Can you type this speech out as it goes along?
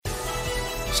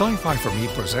Sci-Fi for Me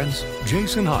presents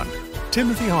Jason Hunt,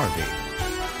 Timothy Harvey.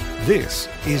 This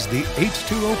is the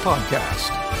H2O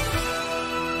Podcast.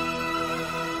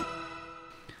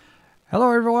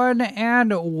 Hello, everyone,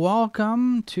 and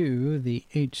welcome to the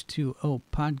H2O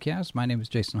Podcast. My name is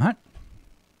Jason Hunt.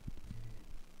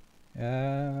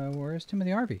 Where's Timothy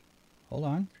Harvey? Hold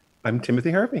on. I'm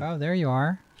Timothy Harvey. Oh, there you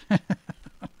are.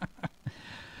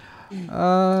 We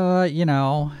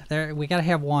gotta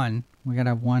have one. We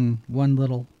gotta have one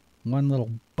little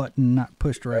button not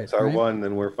pushed right. That's our right? one,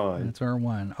 then we're fine. That's our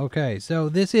one. Okay, so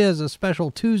this is a special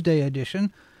Tuesday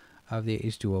edition of the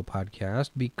H2O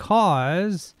Podcast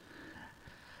because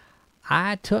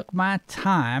I took my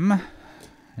time.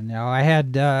 And now I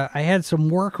had some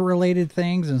work-related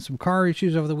things and some car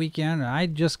issues over the weekend, and I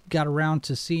just got around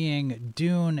to seeing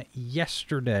Dune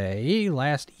yesterday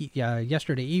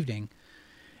evening.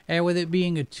 And with it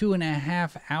being a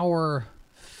 2.5-hour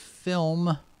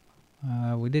film,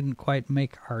 we didn't quite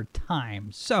make our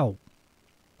time. So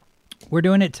we're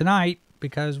doing it tonight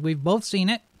because we've both seen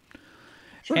it.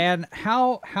 Sure. And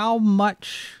how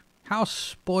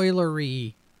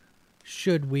spoilery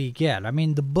should we get? I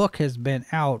mean, the book has been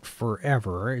out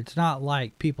forever. It's not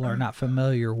like people are not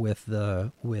familiar with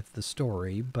the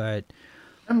story, but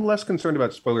I'm less concerned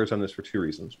about spoilers on this for two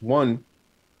reasons. One,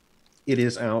 it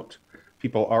is out.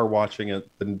 People are watching it.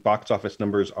 The box office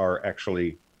numbers are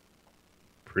actually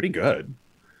pretty good.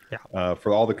 Yeah.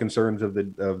 For all the concerns of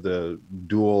the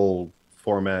dual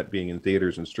format being in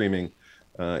theaters and streaming,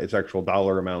 its actual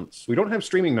dollar amounts. We don't have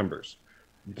streaming numbers.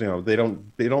 You know, they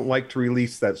don't like to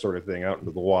release that sort of thing out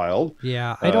into the wild.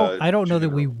 Yeah, I don't know that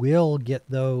we will get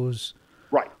those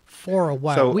right for a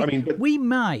while. So we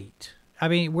might. I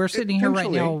mean, we're sitting here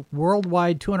right now,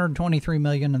 worldwide, 223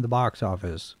 million in the box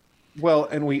office. Well,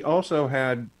 and we also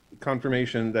had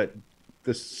confirmation that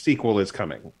the sequel is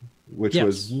coming, which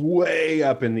was way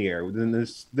up in the air.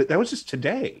 That was just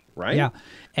today, right? Yeah,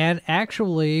 and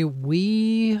actually,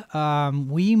 we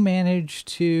managed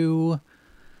to.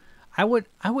 I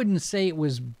wouldn't say it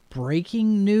was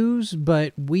breaking news,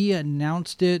 but we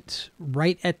announced it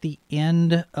right at the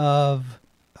end of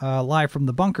Live from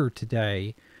the Bunker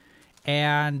today.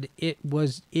 And that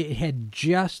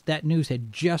news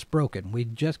had just broken.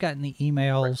 We'd just gotten the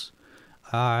emails,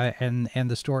 and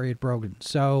the story had broken.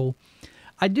 So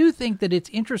I do think that it's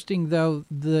interesting, though.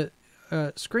 The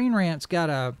Screen Rant's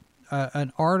got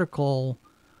an article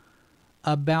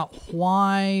about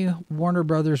why Warner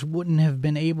Brothers wouldn't have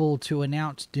been able to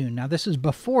announce Dune. Now, this is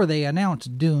before they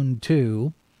announced Dune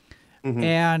 2,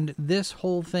 and this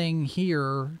whole thing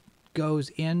here goes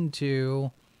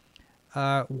into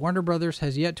Warner Brothers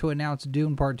has yet to announce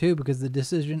Dune Part 2 because the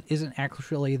decision isn't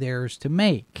actually theirs to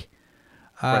make.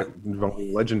 Right,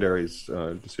 Legendary's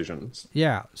decisions.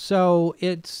 Yeah, so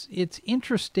it's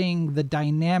interesting, the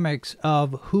dynamics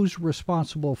of who's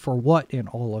responsible for what in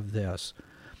all of this.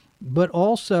 But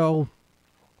also,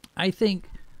 I think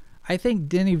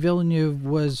Denis Villeneuve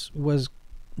was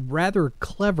rather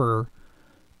clever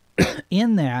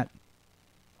in that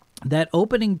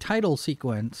opening title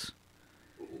sequence,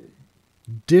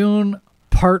 Dune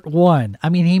Part 1. I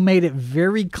mean, he made it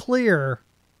very clear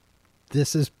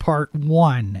this is Part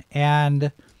 1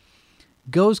 and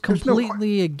goes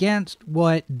completely against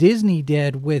what Disney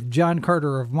did with John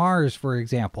Carter of Mars, for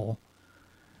example.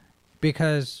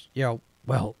 Because,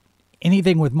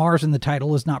 anything with Mars in the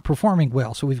title is not performing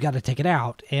well, so we've got to take it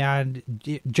out. And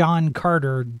John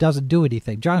Carter doesn't do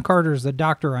anything. John Carter is the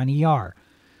doctor on ER.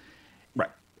 Right.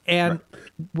 And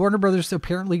Warner Brothers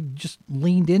apparently just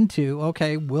leaned into,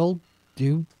 okay, we'll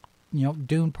do,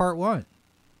 Dune Part 1.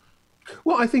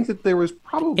 Well, I think that there was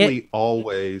probably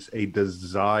always a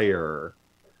desire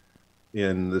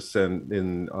on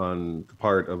the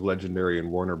part of Legendary and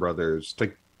Warner Brothers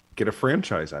to get a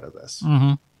franchise out of this.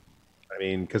 Mm-hmm.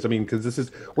 Because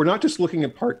we're not just looking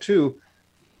at Part 2.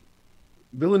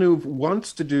 Villeneuve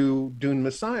wants to do Dune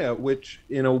Messiah, which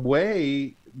in a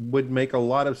way would make a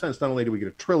lot of sense. Not only do we get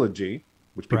a trilogy,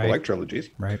 which people like trilogies,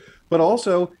 right, but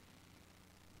also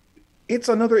it's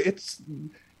a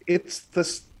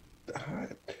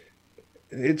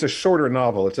shorter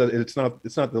novel. It's not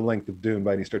the length of Dune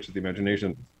by any stretch of the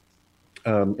imagination.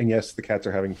 And yes, the cats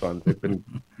are having fun. They've been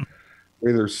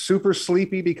either super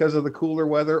sleepy because of the cooler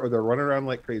weather, or they're running around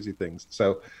like crazy things.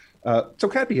 So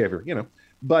cat behavior,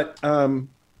 But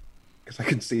because I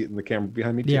can see it in the camera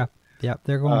behind me too. Yeah,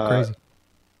 they're going crazy.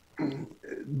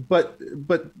 But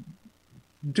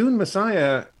Dune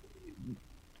Messiah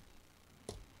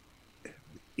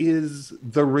is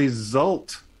the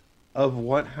result of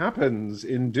what happens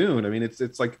in Dune. I mean,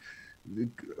 it's like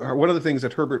one of the things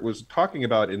that Herbert was talking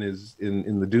about in his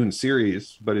in the Dune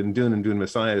series, but in Dune and Dune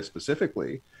Messiah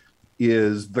specifically,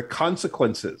 is the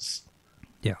consequences.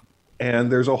 Yeah.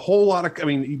 And there's a whole lot of, I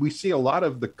mean, we see a lot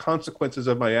of the consequences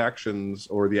of my actions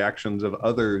or the actions of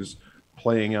others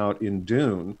playing out in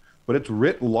Dune, but it's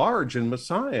writ large in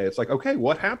Messiah. It's like, okay,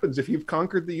 what happens if you've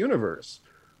conquered the universe?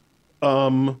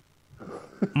 That's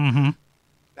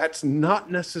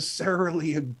not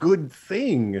necessarily a good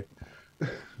thing.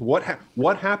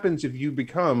 What happens if you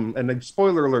become, and then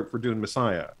spoiler alert for Dune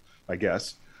Messiah, I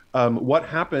guess. What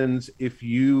happens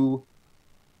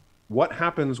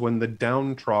when the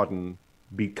downtrodden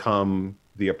become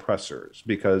the oppressors?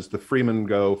 Because the Freemen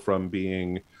go from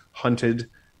being hunted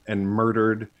and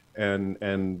murdered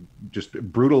and just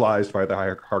brutalized by the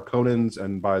Harkonnens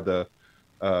and by the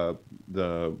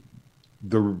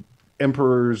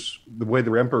emperors, the way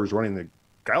the emperors running the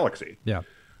galaxy. Yeah.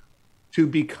 To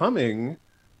becoming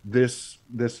this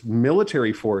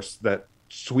military force that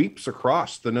sweeps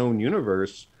across the known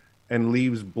universe and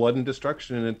leaves blood and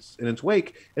destruction in its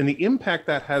wake. And the impact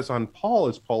that has on Paul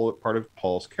is part of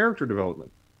Paul's character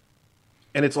development.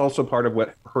 And it's also part of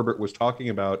what Herbert was talking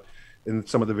about in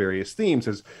some of the various themes,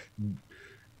 is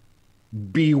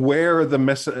beware the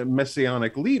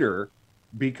messianic leader,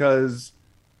 because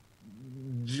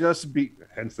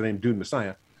hence the name Dune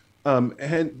Messiah.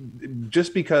 And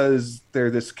just because they're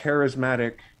this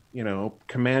charismatic,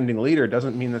 commanding leader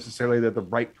doesn't mean necessarily they're the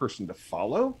right person to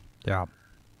follow. Yeah.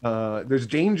 There's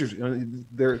dangers,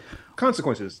 there are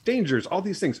consequences, dangers, all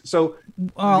these things. So,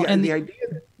 well, the idea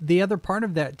that the other part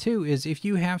of that too is if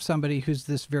you have somebody who's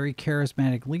this very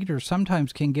charismatic leader,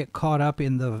 sometimes can get caught up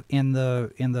in the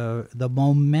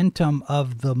momentum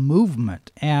of the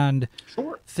movement, and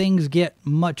things get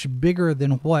much bigger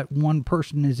than what one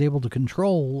person is able to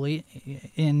control.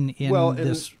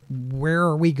 Where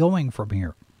are we going from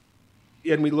here?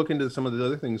 And we look into some of the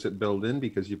other things that build in,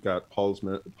 because you've got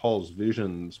Paul's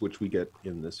visions, which we get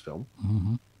in this film.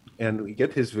 Mm-hmm. And we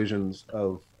get his visions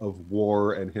of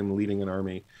war and him leading an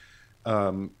army.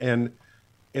 And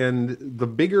the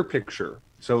bigger picture.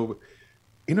 So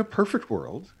in a perfect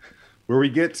world where we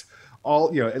get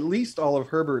at least all of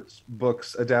Herbert's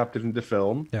books adapted into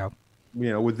film,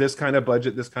 with this kind of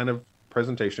budget, this kind of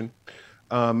presentation,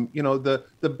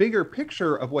 the bigger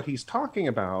picture of what he's talking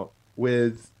about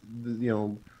with,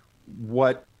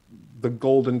 what the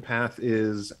golden path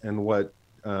is and what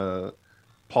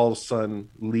Paul's son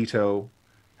Leto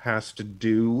has to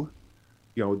do,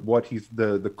 what he's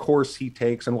the course he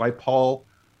takes, and why Paul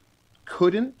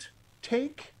couldn't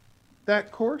take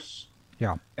that course.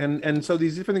 Yeah. And so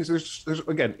these different things, there's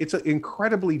again, it's an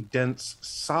incredibly dense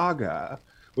saga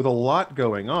with a lot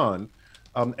going on.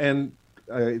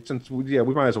 Since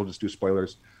we might as well just do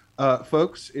spoilers.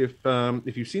 Folks, if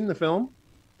you've seen the film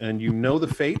and you know the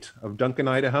fate of Duncan,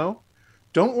 Idaho,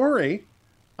 don't worry.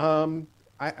 If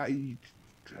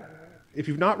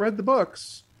you've not read the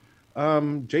books,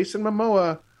 Jason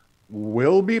Momoa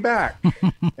will be back.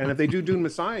 And if they do Dune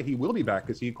Messiah, he will be back,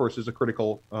 because he, of course, is a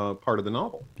critical part of the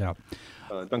novel. Yeah.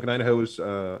 Duncan Idaho's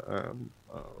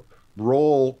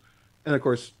role, and of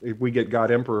course, if we get God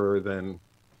Emperor, then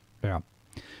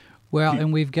Well,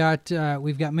 and we've got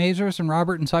Mazers and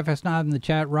Robert and Sci-Fi Snob in the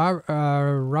chat.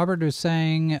 Robert is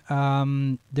saying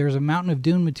there's a mountain of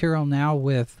Dune material now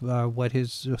with what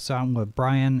his son with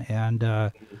Brian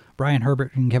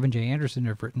Herbert and Kevin J. Anderson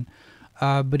have written.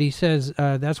 But he says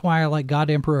that's why I like God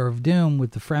Emperor of Doom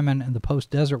with the Fremen and the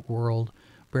post-desert world,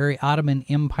 very Ottoman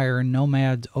Empire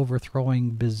nomads overthrowing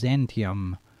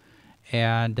Byzantium.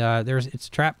 And it's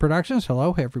Trap Productions.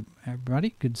 Hello,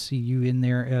 everybody. Good to see you in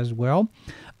there as well.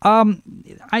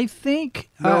 I think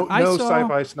no saw...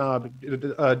 Sci-Fi Snob.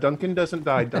 Duncan doesn't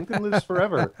die. Duncan lives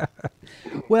forever.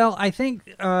 Well, I think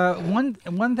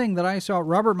one thing that I saw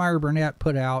Robert Meyer Burnett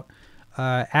put out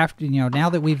after now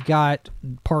that we've got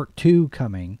part 2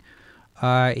 coming,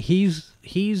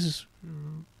 he's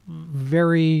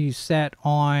very set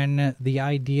on the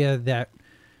idea that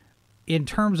in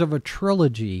terms of a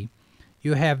trilogy,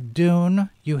 you have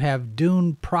Dune, you have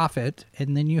Dune Prophet,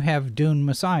 and then you have Dune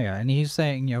Messiah. And he's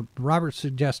saying, Robert's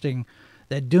suggesting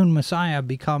that Dune Messiah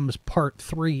becomes part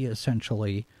 3,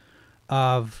 essentially,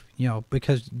 of,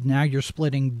 because now you're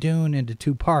splitting Dune into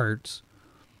 2 parts,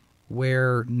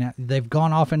 where they've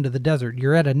gone off into the desert.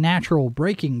 You're at a natural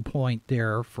breaking point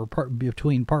there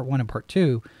between part 1 and part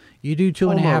 2. You do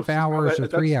 2.5 hours or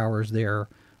 3 hours there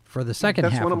for the second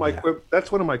half. That's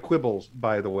one of my quibbles,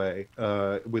 by the way,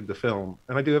 with the film,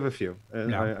 and I do have a few,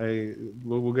 and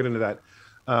we'll get into that.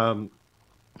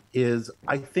 Is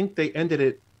I think they ended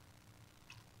it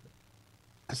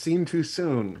a scene too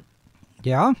soon.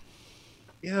 Yeah.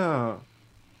 Yeah.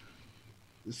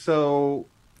 So,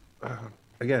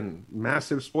 again,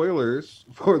 massive spoilers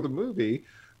for the movie.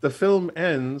 The film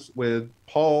ends with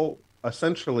Paul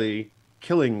essentially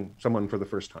killing someone for the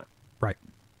first time. Right.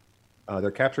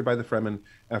 They're captured by the Fremen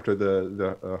after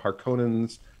the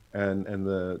Harkonnens and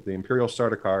the Imperial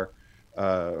Sardaukar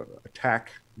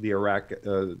attack the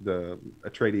the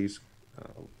Atreides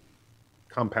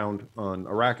compound on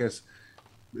Arrakis.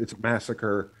 It's a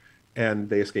massacre, and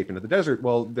they escape into the desert.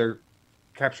 Well, they're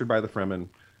captured by the Fremen.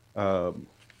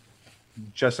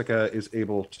 Jessica is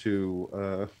able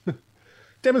to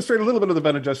demonstrate a little bit of the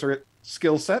Bene Gesserit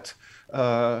skill set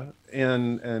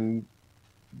and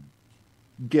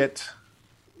get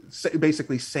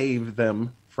basically save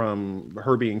them from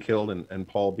her being killed and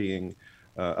Paul being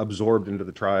absorbed into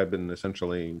the tribe and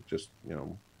essentially just,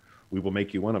 we will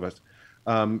make you one of us.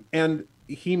 And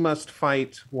he must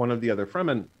fight one of the other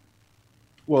Fremen.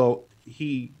 Well,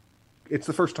 it's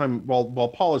the first time while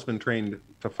Paul has been trained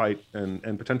to fight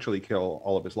and potentially kill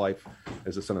all of his life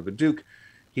as the son of a duke,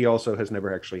 he also has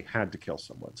never actually had to kill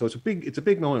someone. So it's a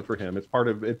big moment for him. It's part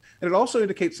of it. And it also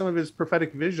indicates some of his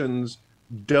prophetic visions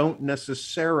don't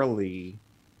necessarily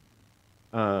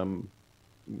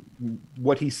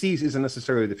what he sees isn't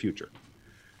necessarily the future.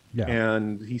 Yeah.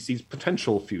 And he sees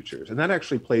potential futures. And that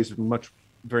actually plays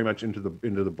very much into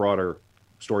the broader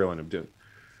storyline of Dune.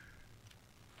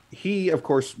 He, of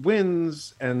course,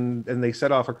 wins, and they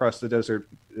set off across the desert,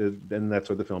 and that's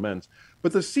where the film ends.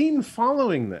 But the scene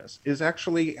following this is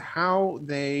actually how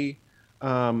they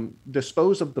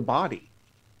dispose of the body.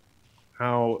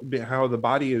 How the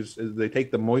body is, they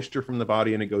take the moisture from the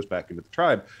body and it goes back into the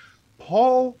tribe.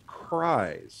 Paul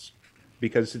cries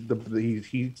because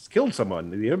he's killed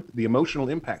someone. The emotional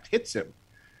impact hits him.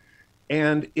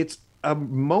 And it's a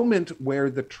moment where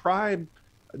the tribe,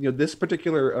 this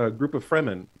particular group of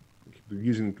Fremen,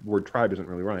 using the word tribe isn't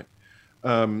really right,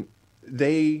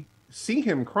 they see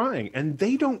him crying and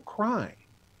they don't cry.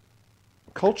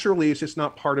 Culturally, it's just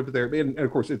not part of their, and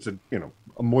of course it's a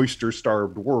moisture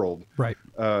starved world. Right.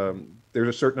 There's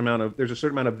a certain amount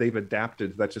of they've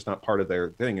adapted. That's just not part of their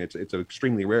thing. It's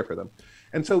extremely rare for them.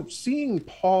 And so seeing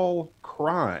Paul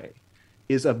cry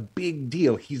is a big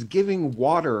deal. He's giving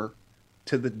water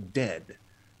to the dead,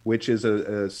 which is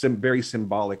a very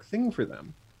symbolic thing for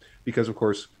them, because of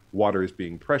course water is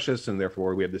being precious, and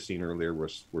therefore we have the scene earlier where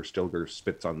Stilgar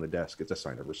spits on the desk. It's a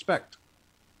sign of respect.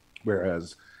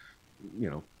 Whereas,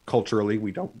 culturally,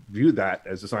 we don't view that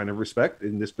as a sign of respect.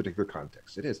 In this particular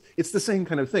context, it is. It's the same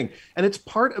kind of thing. And it's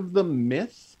part of the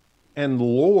myth and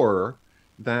lore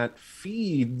that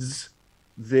feeds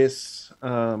this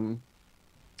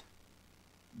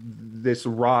this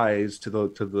rise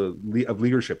of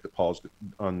leadership that Paul's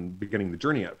beginning the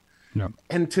journey of. Yeah.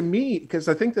 And to me, because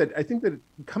I think that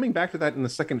coming back to that in the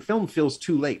second film feels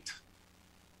too late.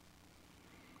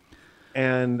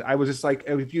 And I was just like,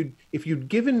 if you'd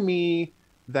given me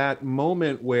that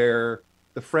moment where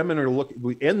the Fremen are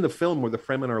we end the film where the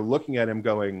Fremen are looking at him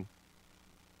going,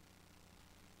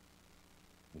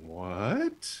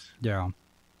 what? Yeah.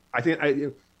 I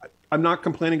think I'm not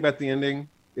complaining about the ending.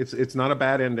 It's not a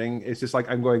bad ending. It's just like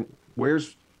I'm going,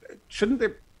 shouldn't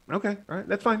there? Okay, all right,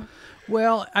 that's fine.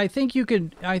 Well, I think you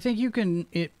can.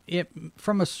 It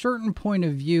from a certain point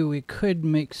of view, it could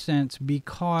make sense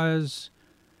because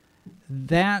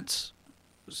that's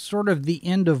sort of the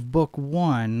end of book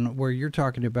one where you're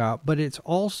talking about, but it's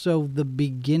also the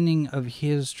beginning of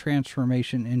his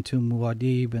transformation into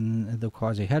Muad'Dib and the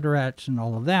Quasi-Haderach and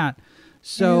all of that.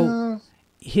 So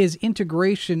his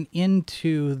integration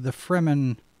into the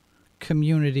Fremen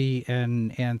community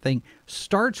and thing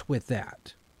starts with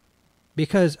that.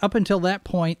 Because up until that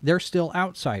point, they're still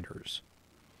outsiders.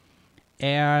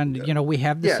 And, we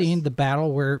have the scene, the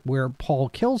battle where Paul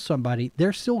kills somebody.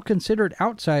 They're still considered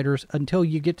outsiders until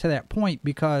you get to that point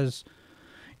because,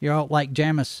 like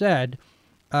Jamis said,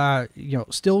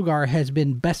 Stilgar has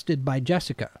been bested by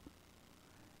Jessica.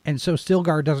 And so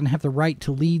Stilgar doesn't have the right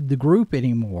to lead the group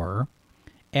anymore.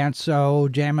 And so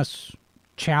Jamis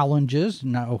challenges,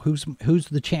 who's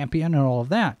the champion and all of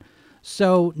that.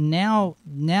 So now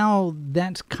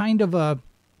that's kind of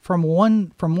from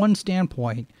one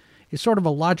standpoint, it's sort of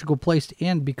a logical place to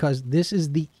end because this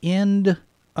is the end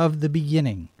of the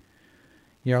beginning.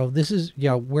 This is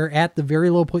we're at the very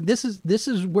low point. This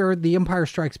is where The Empire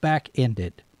Strikes Back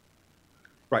ended.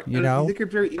 Right. They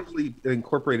could very easily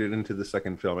incorporate it into the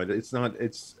second film. It's not.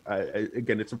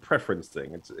 Again, it's a preference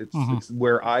thing. It's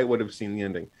where I would have seen the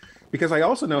ending, because I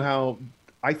also know how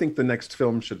I think the next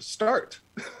film should start.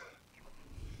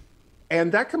 And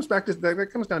that comes down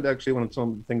to actually one of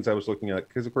some things I was looking at,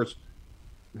 because of course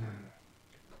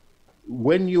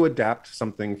when you adapt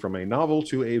something from a novel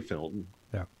to a film,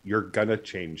 Yeah. you're gonna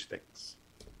change things.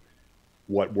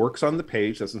 What works on the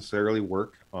page doesn't necessarily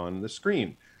work on the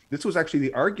screen. This was actually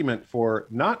the argument for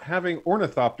not having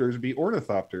ornithopters be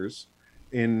ornithopters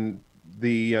in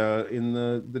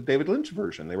the David Lynch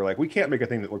version. They were like, we can't make a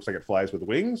thing that looks like it flies with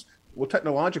wings. Well,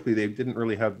 technologically, they didn't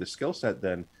really have the skill set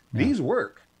then. Yeah. These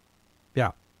work.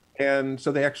 Yeah. And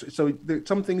so there's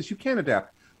some things you can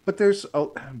adapt, but there's a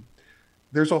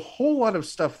whole lot of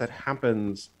stuff that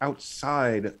happens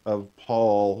outside of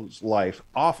Paul's life,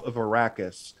 off of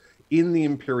Arrakis, in the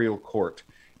Imperial Court,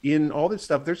 in all this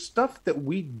stuff. There's stuff that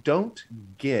we don't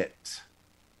get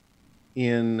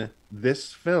in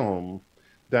this film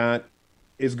that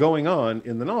is going on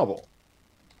in the novel.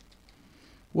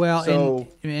 Well, So-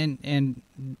 and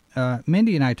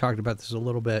Mindy and I talked about this a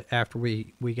little bit after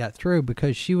we got through,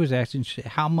 because she was asking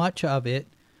how much of it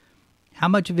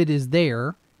is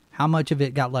there, how much of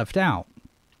it got left out.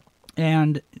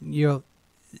 And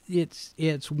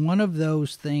it's one of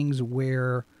those things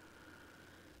where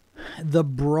the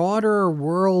broader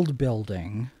world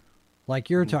building, like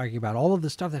you're talking about, all of the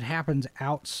stuff that happens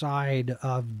outside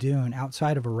of Dune,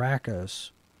 outside of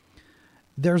Arrakis,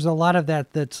 there's a lot of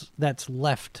that's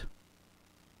left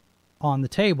on the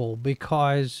table,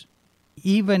 because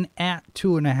even at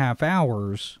 2.5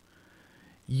 hours,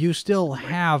 you still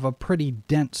have a pretty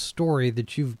dense story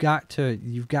that you've got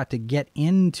to get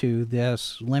into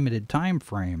this limited time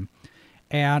frame,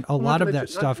 and a lot of that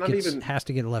stuff has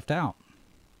to get left out.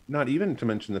 Not even to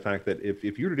mention the fact that if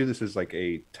you were to do this as like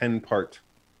a 10-part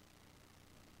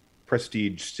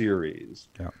prestige series,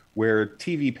 Yeah. where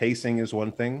TV pacing is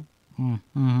one thing,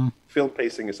 Mm-hmm. film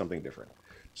pacing is something different.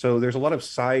 So there's a lot of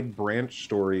side branch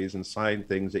stories and side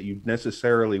things that you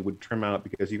necessarily would trim out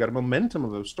because you got a momentum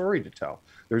of a story to tell.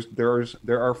 There's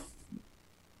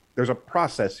a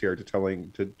process here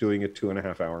to doing a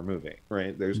 2.5 hour movie,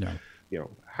 right? There's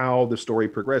how the story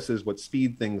progresses, what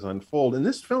speed things unfold, and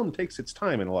this film takes its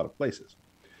time in a lot of places,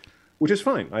 which is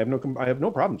fine. I have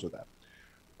no problems with that.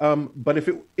 But if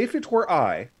it were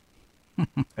I,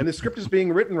 and the script is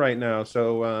being written right now,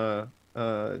 so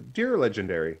dear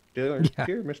Legendary, dear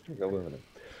Mr. Aluminum,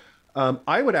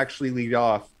 I would actually lead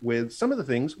off with some of the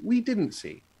things we didn't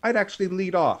see. I'd actually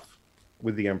lead off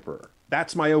with the Emperor.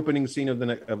 That's my opening scene of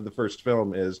the first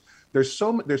film. Is there's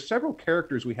several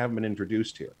characters we haven't been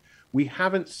introduced here. We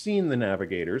haven't seen the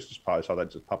Navigators. Just probably saw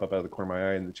that just pop up out of the corner of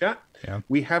my eye in the chat. Yeah.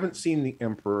 We haven't seen the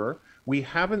Emperor. We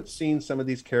haven't seen some of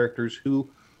these characters who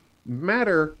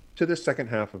matter to the second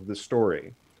half of the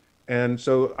story. And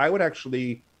so I would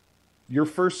actually, your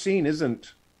first scene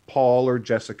isn't Paul or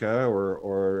Jessica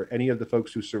or any of the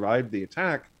folks who survived the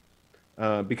attack,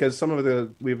 because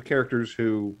we have characters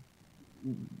who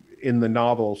in the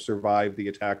novel survived the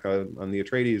attack on the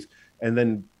Atreides,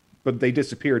 but they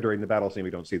disappear during the battle scene.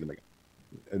 We don't see them again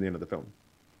at the end of the film.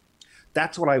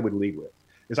 That's what I would lead with.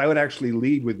 Is I would actually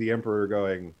lead with the Emperor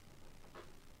going,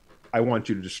 I want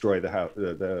you to destroy the House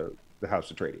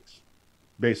Atreides.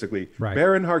 Basically, right.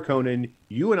 Baron Harkonnen,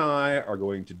 you and I are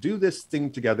going to do this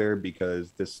thing together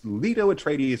because this Leto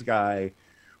Atreides guy,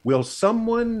 will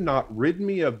someone not rid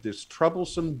me of this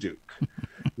troublesome Duke?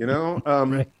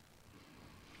 Right.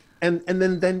 And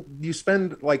then you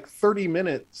spend like 30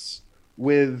 minutes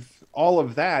with all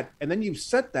of that, and then you've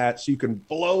set that so you can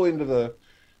blow into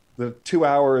the 2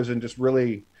 hours and just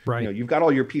really, right. You've got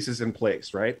all your pieces in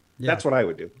place, right? Yeah. That's what I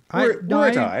would do.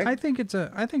 I think it's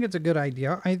a good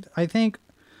idea. I think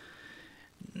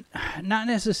not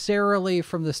necessarily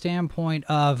from the standpoint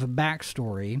of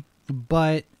backstory,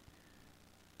 but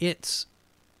it's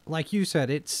like you said,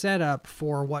 it's set up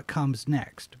for what comes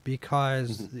next,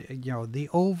 because the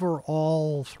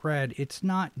overall thread, it's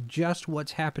not just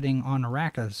what's happening on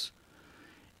Arrakis,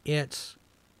 it's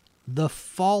the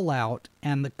fallout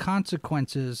and the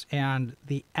consequences and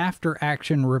the after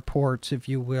action reports, if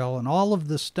you will, and all of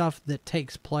the stuff that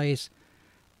takes place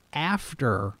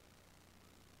after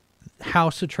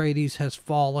House Atreides has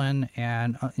fallen,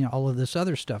 and all of this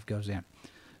other stuff goes in.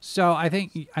 So I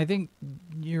think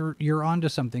you're onto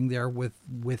something there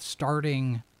with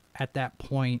starting at that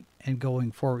point and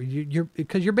going forward.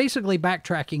 Because you're basically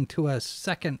backtracking to a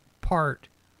second part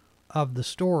of the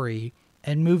story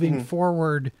and moving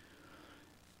forward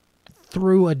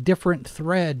through a different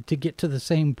thread to get to the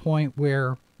same point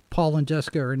where Paul and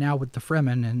Jessica are now with the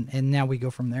Fremen, and now we go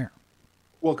from there.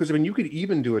 Well, because you could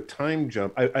even do a time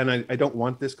jump, I don't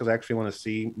want this because I actually want to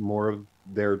see more of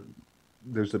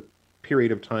there's a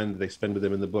period of time that they spend with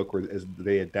them in the book where as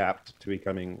they adapt to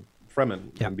becoming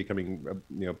Fremen and becoming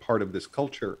part of this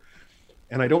culture,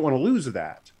 and I don't want to lose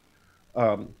that.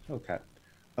 Okay,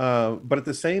 But at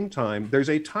the same time, there's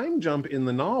a time jump in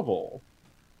the novel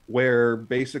where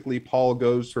basically Paul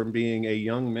goes from being a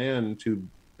young man to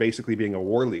basically being a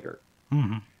war leader.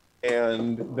 Mm-hmm.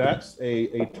 And that's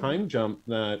a time jump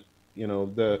that,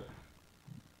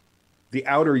 the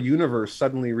outer universe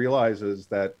suddenly realizes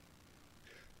that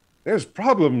there's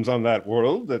problems on that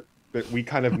world that we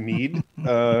kind of need.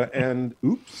 And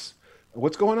oops,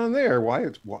 what's going on there?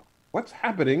 What's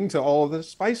happening to all of the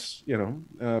spice,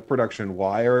 production?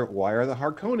 Why are the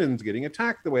Harkonnens getting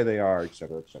attacked the way they are, et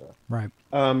cetera, et cetera? Right.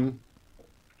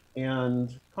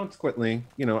 And consequently,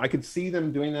 I could see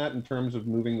them doing that in terms of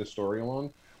moving the story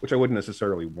along, which I wouldn't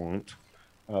necessarily want.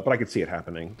 But I could see it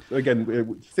happening.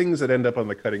 Again, things that end up on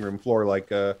the cutting room floor, like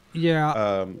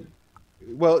yeah.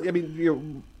 Well, I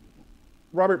mean,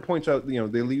 Robert points out, they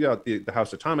leave out the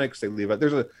House Atomics. They leave out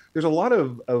there's a lot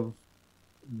of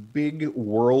big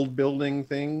world building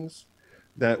things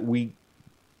that we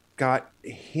got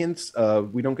hints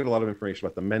of. We don't get a lot of information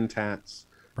about the Mentats,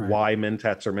 Right. why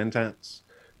Mentats are Mentats.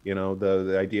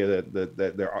 The idea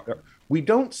that there are. We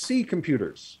don't see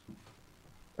computers.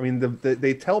 I mean,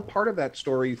 they tell part of that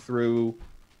story through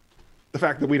the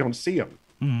fact that we don't see them.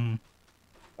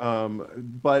 Mm-hmm.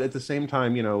 But at the same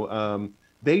time,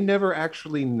 they never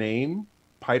actually name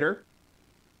Piter.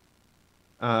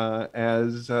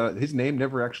 As his name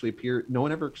never actually appeared. No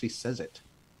one ever actually says it.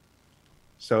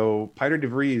 So Piter de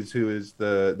Vries, who is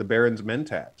the Baron's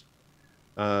Mentat,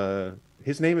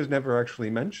 his name is never actually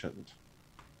mentioned,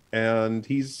 and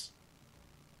he's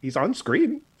on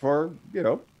screen for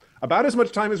about as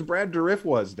much time as Brad Dourif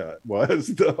was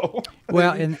though.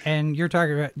 Well, and you're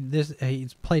talking about this.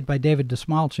 He's played by David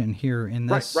Dastmalchian here in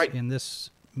this Right. in this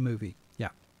movie. Yeah.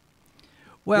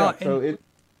 Well, yeah, so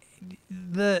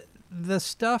the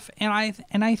stuff, and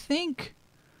I think.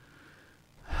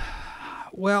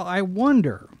 Well, I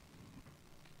wonder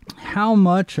how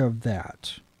much of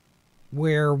that,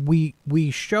 where we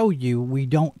show you, we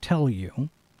don't tell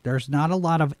you. There's not a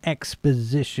lot of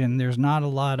exposition. There's not a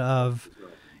lot of,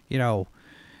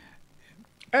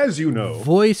 as you know,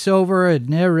 voiceover and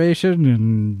narration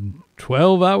and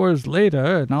 12 hours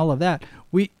later and all of that.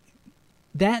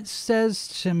 That says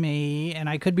to me, and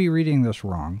I could be reading this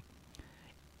wrong,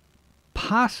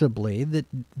 possibly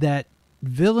that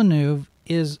Villeneuve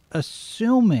is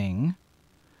assuming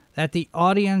that the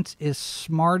audience is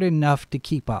smart enough to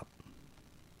keep up.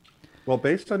 well,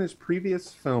 based on his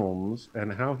previous films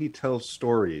and how he tells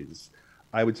stories,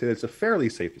 I would say that's a fairly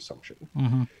safe assumption.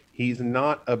 Mm-hmm. He's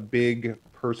not a big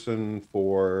person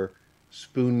for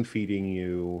spoon feeding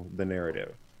you the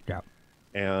narrative. Yeah.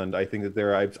 And I think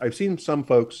that I've seen some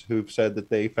folks who've said that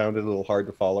they found it a little hard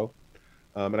to follow.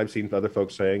 And I've seen other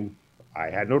folks saying, I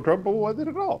had no trouble with it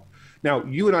at all. Now,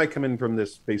 you and I come in from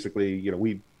this, basically,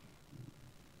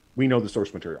 we know the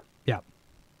source material. Yeah.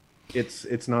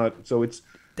 It's not, so it's.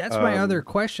 That's my other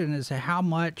question is how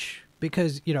much,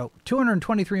 because,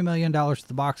 $223 million at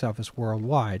the box office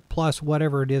worldwide, plus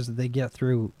whatever it is that they get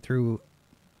through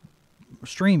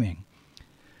streaming.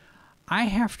 I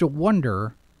have to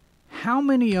wonder how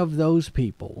many of those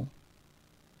people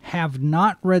have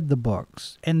not read the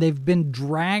books and they've been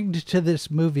dragged to this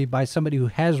movie by somebody who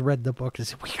has read the book and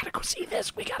said, we got to go see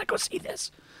this. We got to go see this.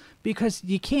 Because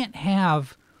you can't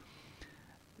have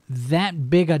that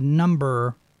big a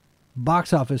number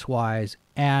box office wise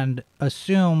and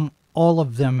assume all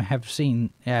of them have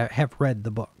read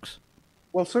the books.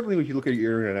 Well, certainly when you look at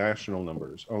your international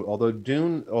numbers, although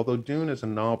Dune as a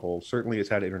novel certainly has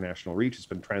had international reach, it's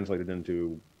been translated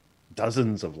into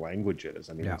dozens of languages.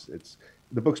 I mean, Yeah. it's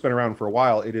the book's been around for a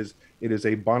while. It is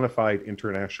a bona fide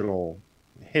international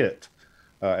hit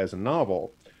as a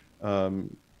novel.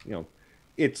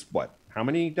 It's what? How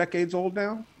many decades old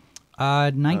now?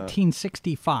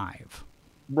 1965.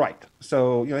 Right.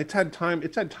 So it's had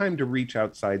time to reach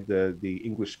outside the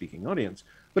English speaking audience,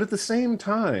 but at the same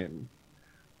time,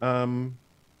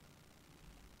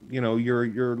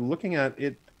 you're looking at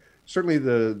it. Certainly,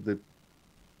 the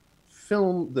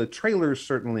film, the trailers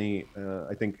certainly,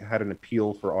 I think, had an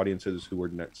appeal for audiences who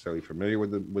weren't necessarily familiar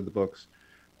with the books,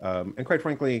 and quite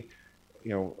frankly,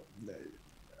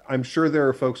 I'm sure there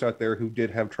are folks out there who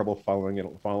did have trouble following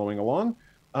along.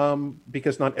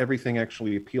 Because not everything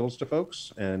actually appeals to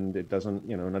folks, and it doesn't,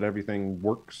 not everything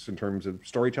works in terms of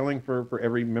storytelling for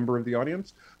every member of the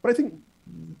audience. But I think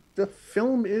the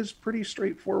film is pretty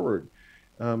straightforward.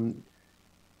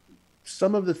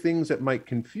 Some of the things that might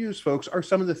confuse folks are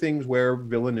some of the things where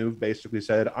Villeneuve basically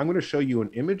said, I'm going to show you an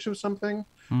image of something,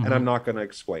 and I'm not going to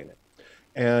explain it.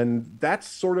 And that's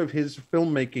sort of his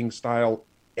filmmaking style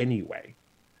anyway.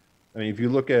 I mean, if you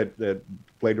look at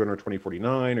Blade Runner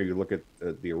 2049, or you look at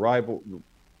The Arrival,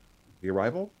 The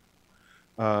Arrival.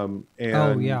 And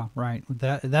Oh yeah, right.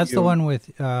 That's the you- one with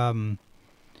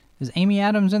is Amy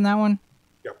Adams in that one?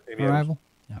 yeah, Amy Adams. Arrival.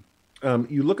 Yeah.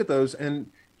 You look at those,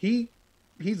 and he's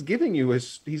giving you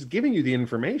the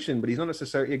information, but he's not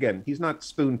necessarily, again, he's not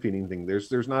spoon feeding things.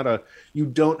 There's not a, you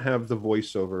don't have the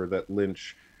voiceover that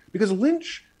Lynch, because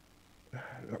Lynch,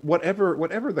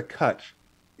 whatever the cut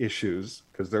issues,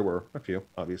 because there were a few,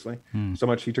 obviously, so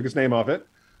much he took his name off it,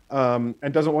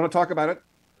 and doesn't want to talk about it,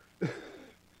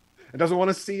 and doesn't want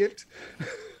to see it,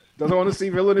 doesn't want to see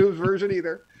Villeneuve's version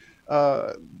either.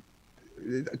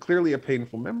 Clearly a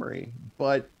painful memory,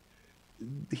 but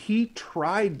he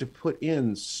tried to put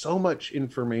in so much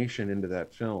information into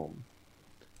that film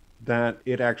that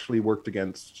it actually worked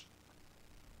against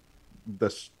the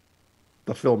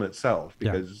film itself,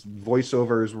 because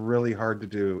voiceover is really hard to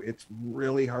do. It's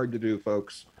really hard to do,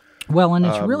 folks. Well, and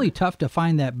it's really tough to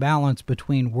find that balance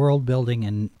between world building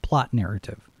and plot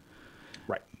narrative.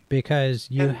 Right. Because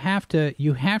you have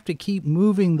to keep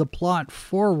moving the plot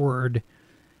forward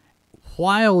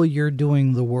while you're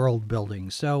doing the world building.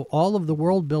 So all of the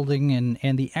world building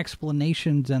and the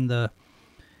explanations and the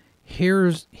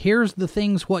here's the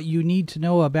things what you need to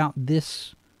know about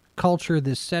this culture,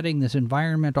 this setting, this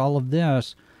environment, all of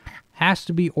this has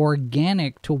to be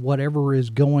organic to whatever is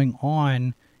going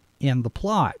on in the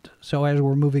plot. So as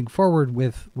we're moving forward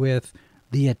with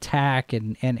the attack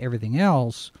and everything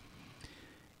else,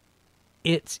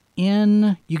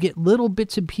 you get little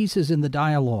bits and pieces in the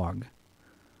dialogue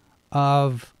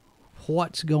of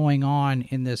what's going on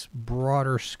in this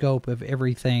broader scope of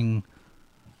everything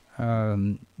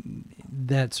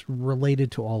that's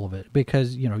related to all of it.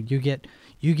 Because, you get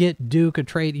Duke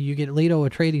Atreides, you get Leto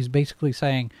Atreides basically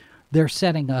saying they're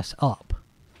setting us up.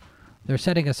 They're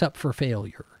setting us up for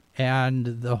failure.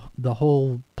 And the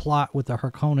whole plot with the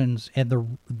Harkonnens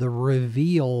and the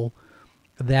reveal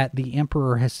that the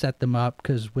Emperor has set them up,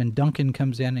 because when Duncan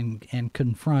comes in and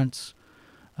confronts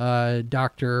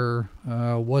Dr.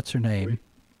 What's her name?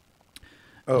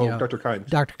 Oh, Dr. Kynes.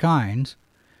 Dr. Kynes.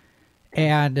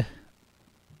 And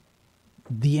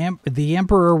the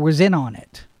Emperor was in on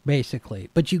it, basically.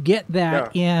 But you get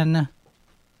that in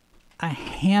a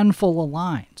handful of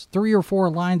lines, 3 or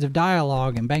 4 lines of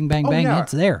dialogue, and bang, bang, bang,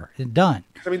 it's there. It's done.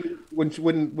 I mean,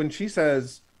 when she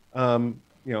says, I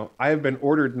have been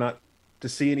ordered not to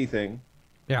see anything.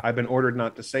 Yeah. I've been ordered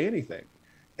not to say anything.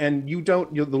 And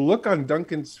the look on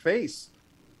Duncan's face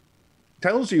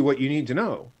tells you what you need to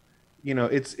know.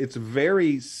 It's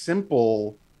very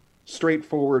simple,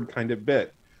 straightforward kind of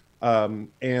bit.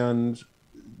 And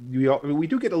we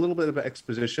do get a little bit of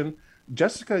exposition.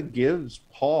 Jessica gives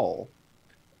Paul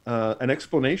an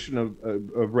explanation of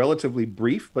a relatively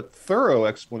brief but thorough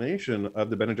explanation of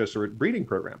the Bene Gesserit breeding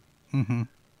program. Mm-hmm.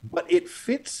 But it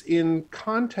fits in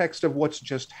context of what's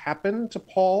just happened to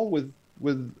Paul with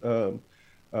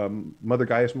Mother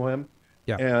Gaius Moem,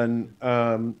 and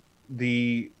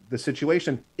the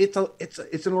situation. It's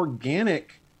an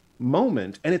organic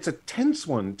moment, and it's a tense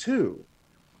one too,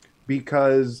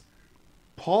 because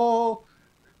Paul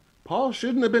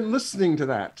shouldn't have been listening to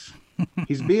that.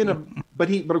 He's being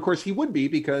but of course he would be,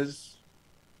 because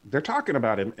they're talking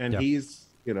about him, and he's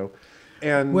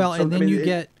and well, so, and then you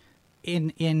get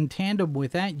in tandem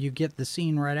with that, you get the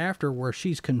scene right after where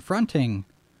she's confronting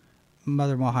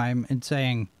Mother Mohaim and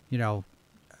saying, you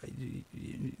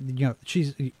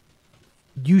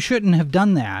shouldn't have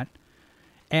done that.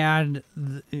 And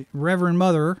the Reverend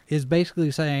Mother is basically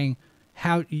saying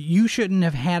how you shouldn't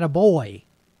have had a boy,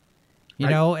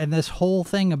 and this whole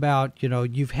thing about,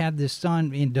 you've had this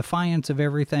son in defiance of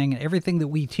everything, and everything that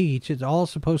we teach is all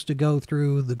supposed to go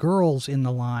through the girls in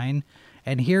the line.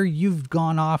 And here you've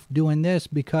gone off doing this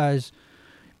because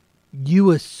you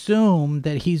assume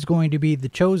that he's going to be the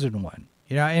chosen one.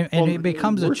 And it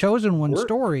becomes a chosen one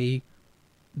story,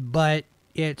 but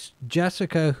it's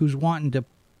Jessica who's wanting to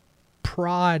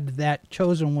prod that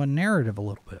chosen one narrative a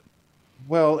little bit.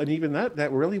 Well, and even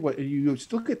that really, what you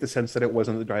still get the sense that it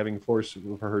wasn't the driving force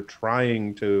for her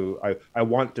trying to, I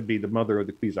want to be the mother of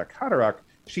the Kwisatz Haderach.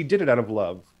 She did it out of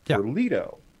love for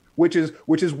Leto, which is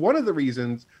one of the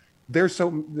reasons there's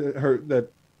her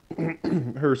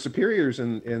superiors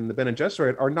in the Bene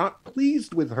Gesserit are not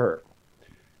pleased with her,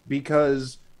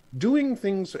 because doing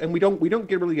things, and we don't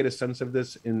really get a sense of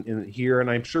this in here, and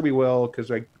I'm sure we will,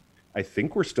 because I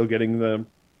think we're still getting the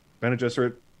Bene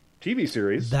Gesserit TV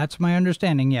series. That's my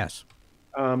understanding, yes.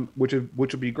 Which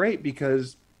would be great,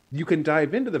 because you can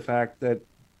dive into the fact that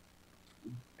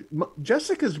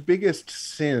Jessica's biggest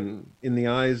sin in the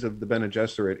eyes of the Bene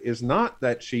Gesserit is not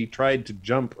that she tried to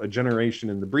jump a generation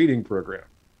in the breeding program.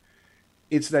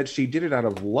 It's that she did it out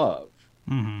of love.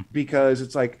 because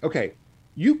it's like, okay,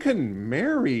 you can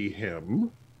marry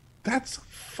him. That's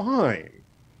fine.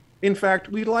 In fact,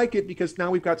 we like it because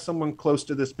now we've got someone close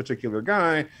to this particular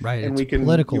guy, Right. and It's we can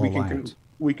political we alliance.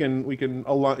 can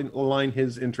align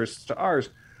his interests to ours.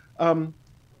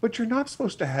 But you're not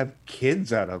supposed to have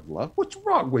kids out of love. What's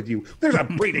wrong with you? There's a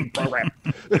breeding program.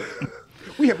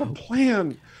 We have a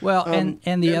plan. Well,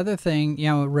 and the other thing, you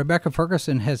know, Rebecca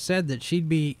Ferguson has said that she'd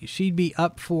be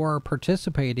up for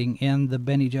participating in the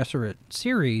Bene Gesserit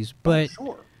series, but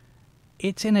Sure.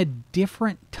 it's in a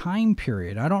different time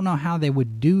period. I don't know how they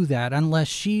would do that unless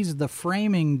she's the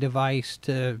framing device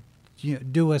to, you know,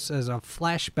 do us as a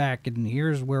flashback and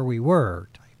here's where we were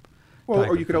type. Well, type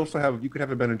or of you could thing. also have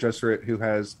a Bene Gesserit who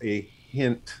has a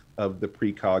hint of the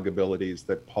precog abilities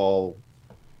that Paul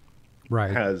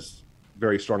Right. has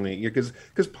very strongly, because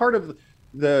part of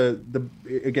the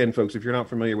again, folks, if you're not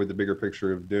familiar with the bigger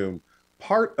picture of Doom,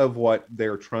 part of what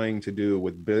they're trying to do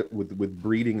with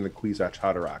breeding the Kwisatz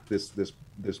Haderach,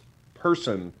 this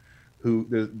person who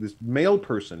this male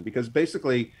person, because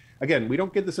basically, again, we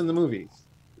don't get this in the movies,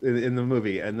 in the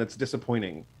movie, and that's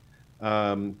disappointing.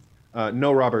 No,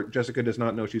 Robert, Jessica does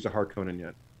not know she's a Harkonnen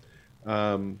yet,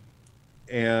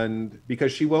 and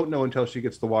because she won't know until she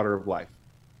gets the Water of Life.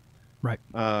 Right.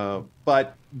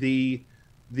 But the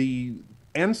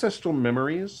ancestral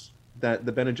memories that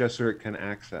the Bene Gesserit can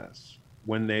access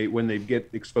when they get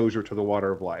exposure to the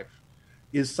Water of Life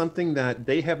is something that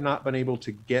they have not been able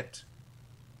to get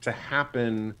to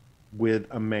happen with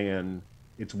a man.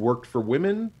 It's worked for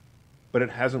women, but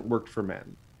it hasn't worked for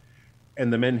men.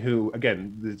 And the men who,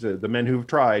 again, the men who've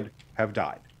tried have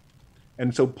died.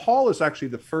 And so Paul is actually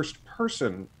the first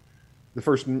person, the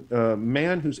first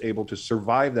man who's able to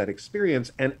survive that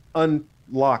experience and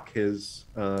unlock his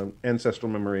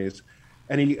ancestral memories.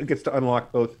 And he gets to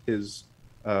unlock both his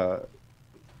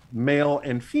male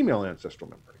and female ancestral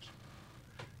memories.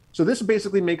 So this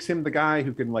basically makes him the guy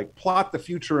who can like plot the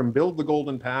future and build the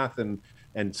golden path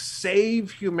and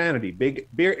save humanity. Big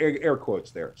air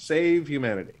quotes there. Save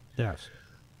humanity. Yes.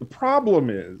 The problem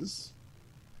is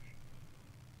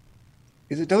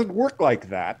it doesn't work like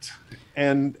that.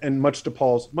 And much to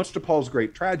Paul's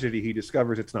great tragedy, he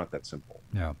discovers it's not that simple.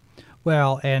 Yeah.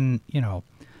 Well, and you know,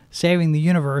 saving the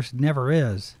universe never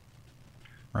is.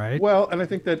 Right? Well, and I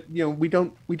think that, you know, we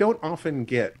don't often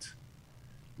get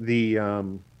the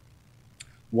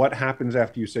what happens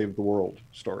after you save the world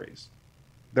stories.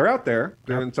 They're out there,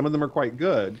 and some of them are quite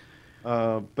good.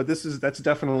 But that's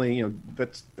definitely, you know,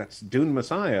 that's Dune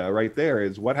Messiah right there.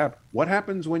 Is what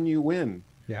happens when you win.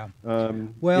 Yeah.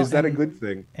 Is that a good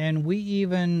thing? And we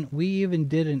even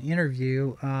did an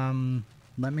interview.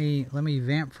 Let me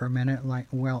vamp for a minute,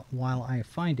 while I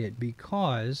find it,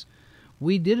 because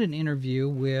we did an interview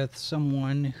with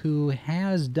someone who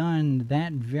has done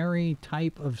that very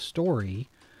type of story.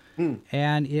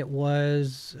 And it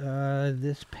was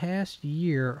this past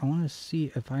year. I want to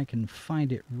see if I can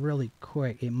find it really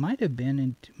quick. It might have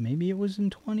been maybe it was in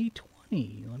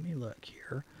 2020. Let me look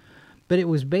here. But it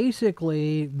was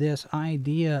basically this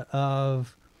idea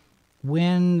of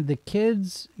when the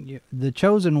kids, the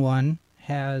chosen one,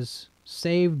 has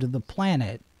saved the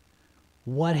planet,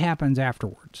 what happens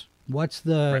afterwards? What's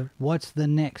the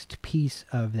next piece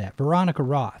of that? Veronica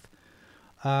Roth.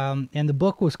 And the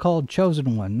book was called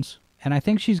Chosen Ones, and I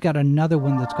think she's got another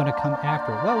one that's going to come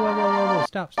after. Whoa.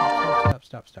 Stop.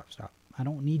 I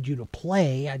don't need you to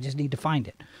play. I just need to find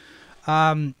it.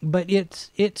 But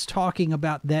it's talking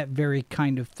about that very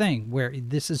kind of thing, where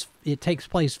it takes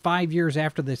place 5 years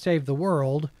after they save the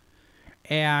world,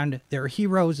 and there are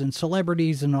heroes and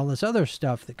celebrities and all this other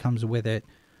stuff that comes with it.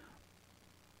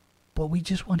 But we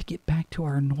just want to get back to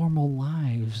our normal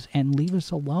lives and leave us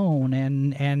alone.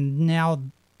 And now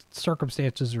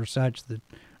circumstances are such that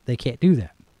they can't do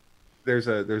that. There's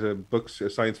a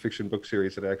science fiction book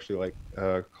series that I actually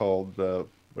like called the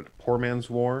Poor Man's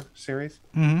War series.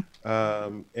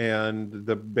 Mm-hmm. And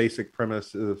the basic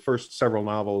premise, the first several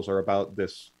novels are about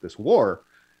this war,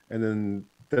 and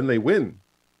then they win,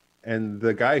 and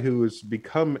the guy who has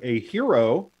become a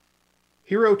hero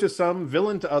to some,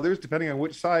 villain to others, depending on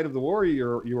which side of the war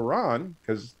you were on,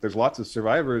 because there's lots of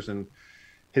survivors, and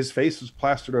his face was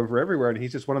plastered over everywhere, and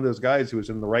he's just one of those guys who was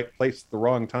in the right place at the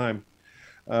wrong time,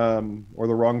 or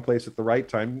the wrong place at the right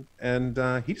time, and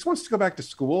he just wants to go back to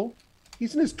school.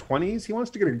 He's in his 20s. He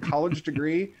wants to get a college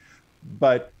degree,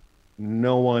 but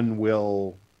no one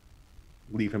will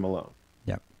leave him alone.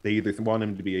 Yep. They either want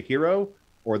him to be a hero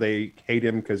or they hate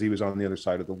him because he was on the other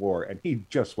side of the war, and he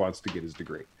just wants to get his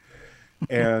degree.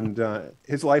 And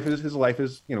his life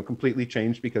is completely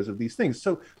changed because of these things.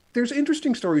 So there's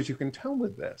interesting stories you can tell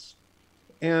with this.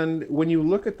 And when you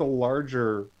look at the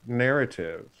larger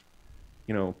narrative,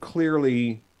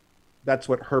 clearly that's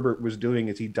what Herbert was doing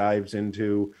as he dives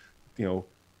into,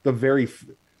 the very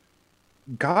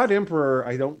God Emperor.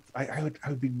 I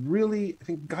would be really, I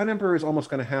think God Emperor is almost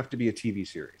going to have to be a TV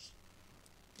series.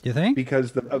 You think?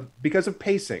 Because of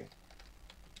pacing.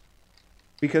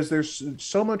 Because there's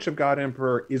so much of God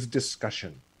Emperor is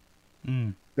discussion.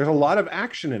 There's a lot of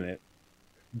action in it,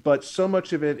 but so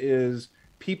much of it is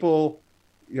people,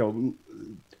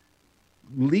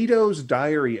 Leto's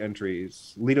diary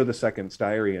entries, Leto II's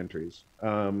diary entries,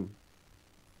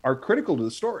 are critical to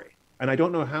the story. And I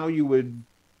don't know how you would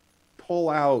pull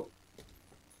out,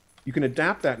 you can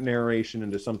adapt that narration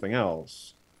into something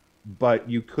else, but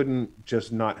you couldn't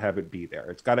just not have it be there.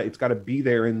 It's gotta be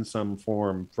there in some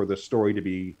form for the story to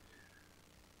be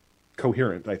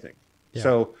coherent, I think. Yeah.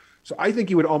 So I think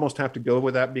you would almost have to go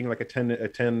with that being like a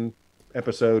 10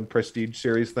 episode prestige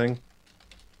series thing.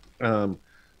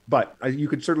 But you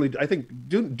could certainly, I think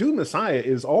Dune Messiah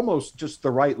is almost just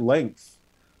the right length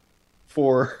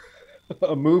for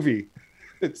a movie.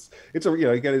 It's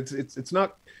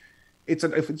not, it's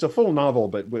a full novel,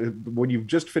 but when you've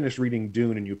just finished reading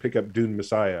Dune and you pick up Dune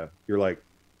Messiah, you're like,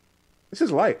 this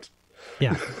is light.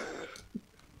 Yeah.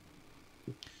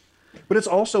 But it's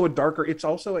also a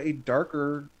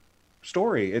darker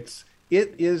story. It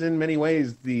is in many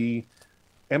ways the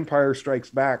Empire Strikes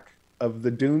Back of the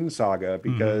Dune saga,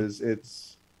 because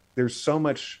there's so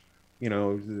much,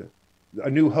 A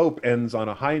New Hope ends on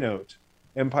a high note.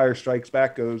 Empire Strikes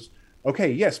Back goes,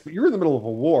 okay, yes, but you're in the middle of a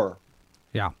war.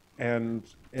 Yeah. And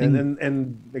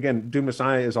again, Dune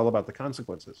Messiah is all about the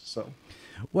consequences. So,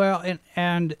 well,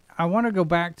 and I want to go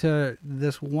back to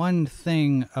this one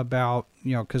thing about,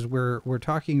 because we're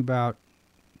talking about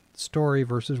story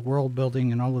versus world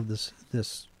building and all of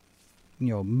this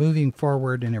moving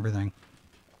forward and everything.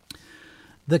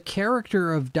 The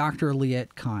character of Dr. Liet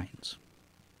Kynes,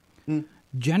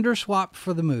 gender swap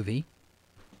for the movie,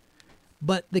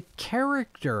 but the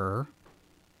character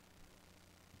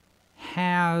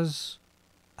has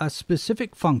a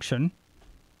specific function.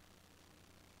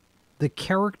 The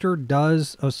character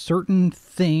does a certain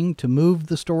thing to move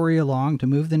the story along, to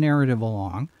move the narrative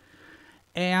along,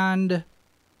 and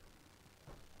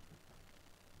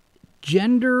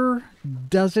gender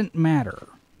doesn't matter.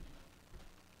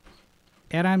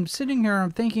 And I'm sitting here,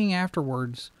 I'm thinking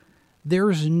afterwards,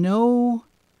 there's no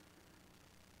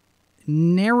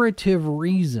narrative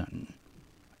reason,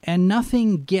 and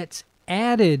nothing gets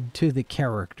added to the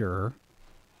character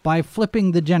by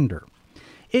flipping the gender.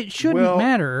 It shouldn't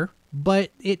matter,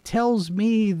 but it tells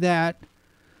me that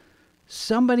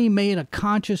somebody made a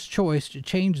conscious choice to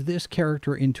change this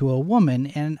character into a woman,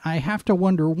 and I have to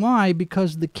wonder why,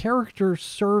 because the character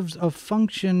serves a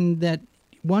function that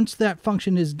once that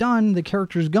function is done, the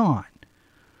character's gone.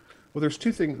 Well, there's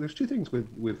two things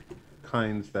with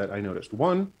Kynes that I noticed.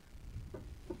 One,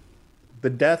 the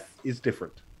death is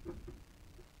different.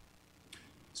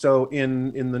 So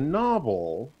in the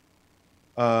novel,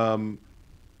 Kynes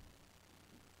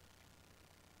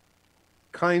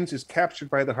is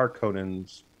captured by the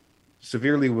Harkonnens,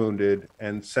 severely wounded,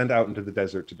 and sent out into the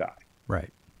desert to die.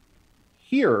 Right.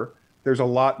 Here, there's a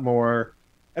lot more,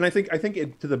 and I think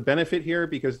to the benefit here,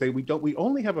 because we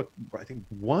only have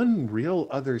one real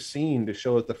other scene to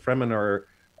show that the Fremen are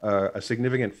a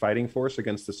significant fighting force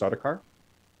against the Sardaukar.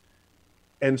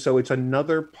 And so it's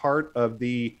another part of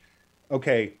the,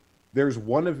 okay, there's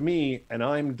one of me and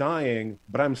I'm dying,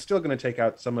 but I'm still going to take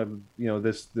out some of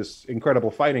this incredible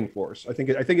fighting force. I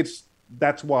think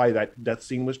that's why that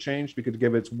scene was changed,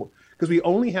 because we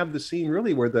only have the scene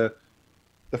really where the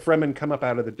Fremen come up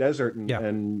out of the desert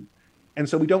and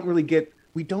so we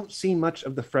don't see much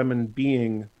of the Fremen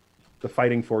being the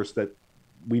fighting force that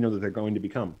we know that they're going to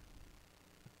become,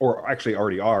 or actually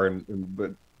already are,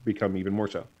 but become even more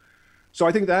so. So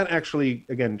I think that actually,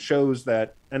 again, shows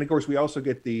that, and of course we also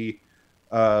get the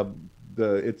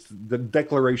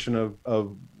declaration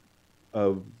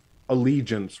of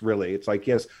allegiance. Really, it's like,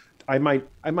 yes, I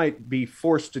might be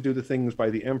forced to do the things by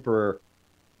the Emperor,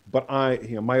 but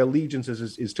my allegiance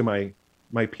is to my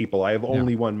people. I have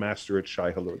only one master at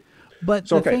Shai-Hulud. But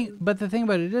the thing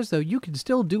about it is, though, you can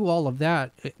still do all of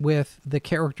that with the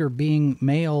character being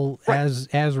male, right,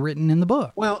 as written in the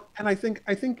book. Well, and I think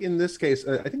in this case,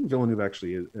 I think Villeneuve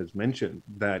actually has mentioned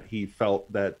that he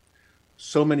felt that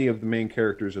so many of the main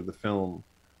characters of the film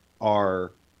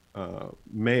are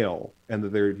male, and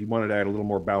that he wanted to add a little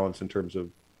more balance in terms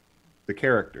of the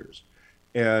characters.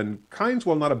 And Kynes,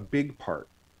 while not a big part,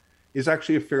 is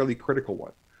actually a fairly critical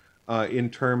one in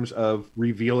terms of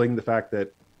revealing the fact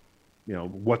that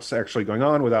what's actually going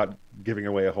on without giving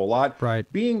away a whole lot.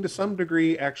 Right. Being to some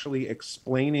degree actually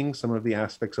explaining some of the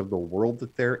aspects of the world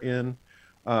that they're in.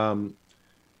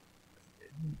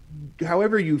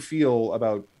 However you feel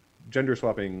about gender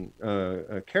swapping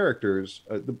characters,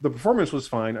 the performance was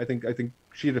fine. I think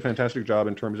she did a fantastic job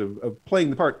in terms of playing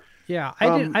the part. Yeah,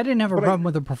 I didn't have a problem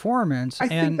with the performance. I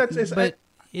think that's it I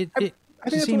think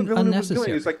that's seemed what Villeneuve was unnecessary.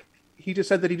 doing. It's like he just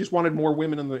said that he just wanted more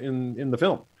women in the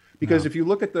film, because if you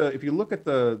look at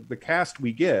the cast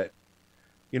we get,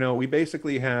 we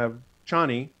basically have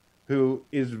Chani, who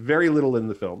is very little in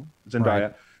the film, Zendaya,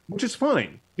 Right. which is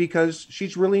fine because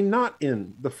she's really not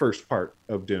in the first part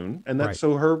of Dune, and that's Right.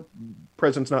 so her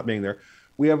presence not being there.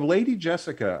 We have Lady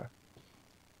Jessica,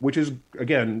 which is,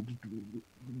 again,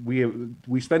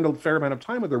 we spend a fair amount of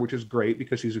time with her, which is great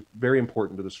because she's very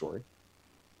important to the story.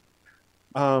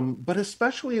 But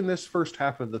especially in this first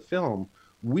half of the film,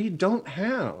 we don't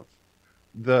have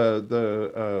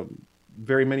the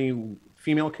very many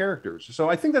female characters. So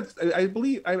I think I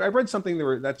believe I read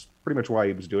something that's pretty much why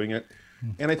he was doing it,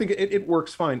 and I think it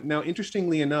works fine. Now,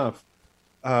 interestingly enough,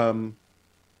 as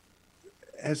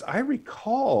I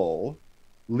recall,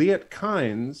 Liet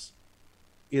Kynes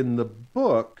in the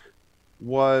book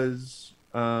was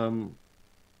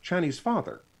Chani's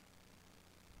father.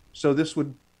 So this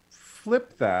would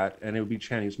flip that, and it would be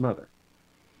Chani's mother.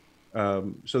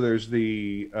 So there's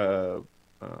the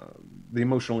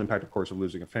emotional impact, of course, of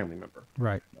losing a family member,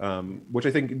 Right. which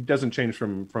I think doesn't change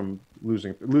from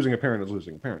losing a parent is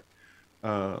losing a parent.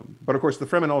 But of course, the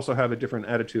Fremen also have a different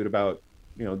attitude about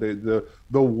the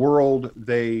world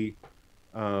they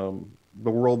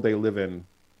live in.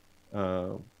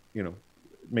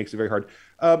 Makes it very hard.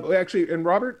 Actually, and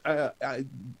Robert,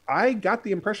 I got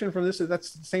the impression from this that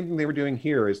that's the same thing they were doing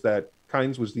here, is that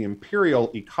Kynes was the imperial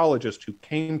ecologist who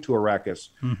came to Arrakis.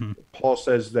 Mm-hmm. Paul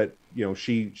says that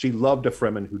she loved a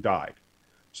Fremen who died,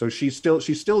 so she's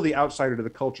still the outsider to the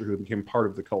culture who became part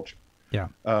of the culture. Yeah.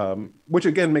 Which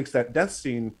again makes that death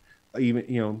scene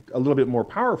even a little bit more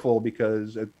powerful,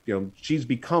 because she's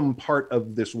become part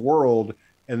of this world,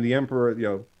 and the Emperor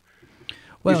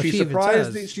Well, is she she even surprised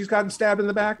says- that she's gotten stabbed in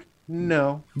the back?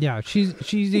 No. Yeah, she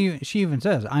even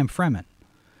says, "I'm Fremen."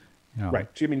 Right.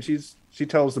 She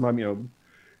tells them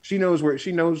she knows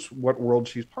what world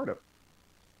she's part of.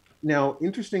 Now,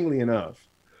 interestingly enough,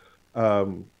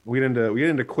 we get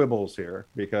into quibbles here,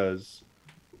 because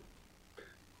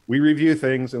we review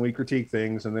things and we critique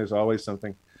things, and there's always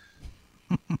something.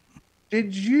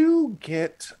 Did you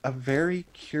get a very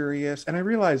curious, and I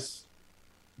realize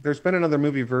there's been another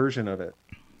movie version of it,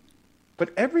 but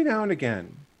every now and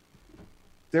again,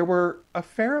 there were a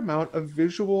fair amount of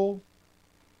visual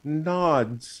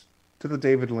nods to the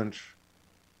David Lynch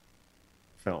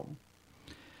film.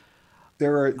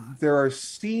 There are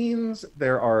scenes,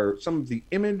 there are some of the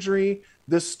imagery.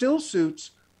 The still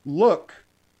suits look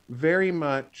very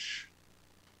much,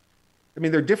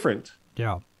 they're different,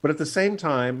 Yeah. but at the same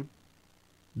time,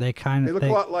 They look a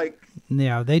lot like.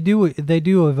 Yeah, they do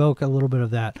evoke a little bit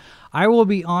of that. I will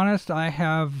be honest, I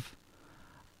have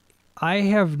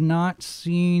not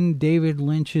seen David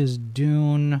Lynch's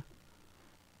Dune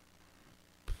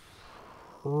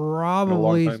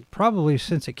probably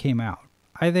since it came out.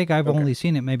 I think I've only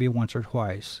seen it maybe once or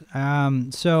twice.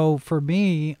 So for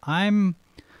me, I'm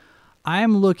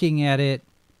looking at it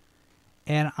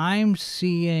and I'm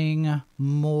seeing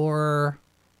more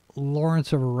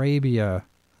Lawrence of Arabia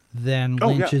than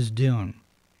Lynch's Dune.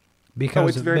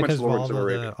 Because it's very much of Lawrence of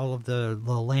Arabia. all of the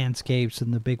landscapes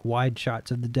and the big wide shots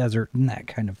of the desert and that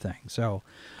kind of thing. So,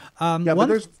 but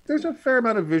there's a fair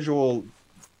amount of visual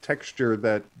texture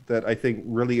that I think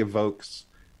really evokes.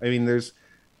 There's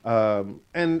and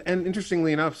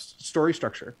interestingly enough, story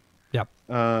structure. Yep.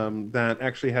 That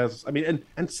actually has.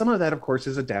 And some of that, of course,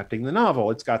 is adapting the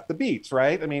novel. It's got the beats,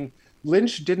 right?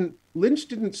 Lynch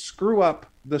didn't screw up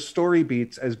the story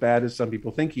beats as bad as some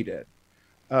people think he did.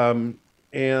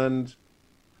 And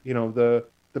the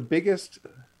biggest,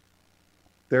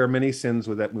 there are many sins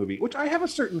with that movie, which I have a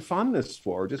certain fondness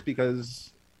for, just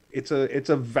because it's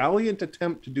a valiant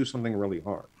attempt to do something really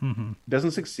hard. Mm-hmm.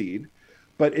 Doesn't succeed,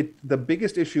 but the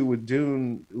biggest issue with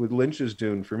Lynch's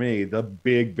Dune for me, the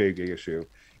big issue,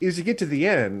 is you get to the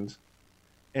end,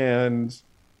 and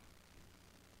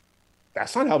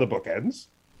that's not how the book ends.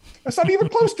 That's not even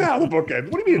close to how the book ends.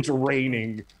 What do you mean it's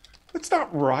raining? That's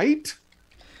not right.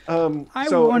 I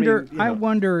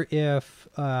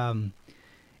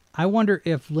wonder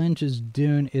if Lynch's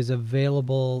Dune is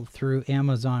available through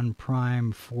Amazon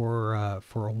Prime for a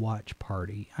watch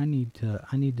party. I need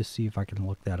to see if I can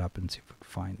look that up and see if I can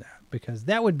find that, because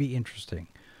that would be interesting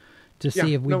to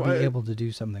see if we'd be able to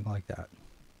do something like that.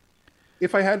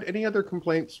 if I had any other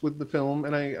complaints with the film,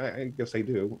 and I guess I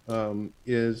do,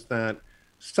 is that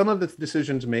some of the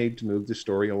decisions made to move the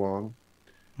story along,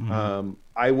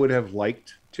 I would have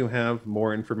liked to have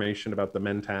more information about the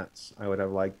Mentats. I would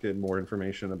have liked more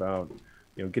information about,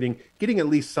 getting at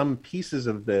least some pieces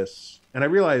of this. And I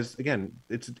realize, again,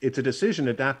 it's a decision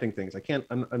adapting things. I can't.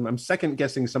 I'm second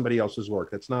guessing somebody else's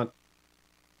work. That's not,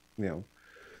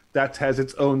 that has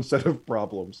its own set of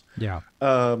problems. Yeah.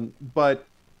 But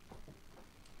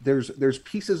there's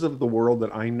pieces of the world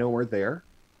that I know are there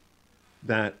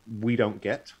that we don't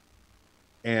get,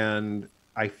 and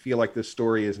I feel like this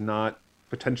story is not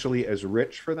potentially as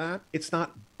rich for that. It's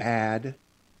not bad,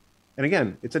 and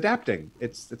again, it's adapting.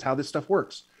 It's how this stuff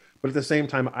works. But at the same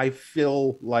time, I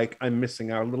feel like I'm missing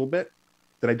out a little bit,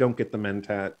 that I don't get the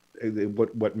Mentat,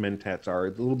 what Mentats are, a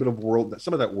little bit of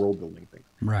some of that world building thing,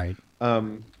 Right.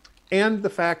 And the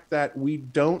fact that we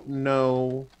don't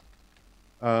know.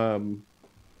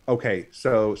 Okay,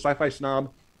 so Sci-Fi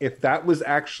Snob, if that was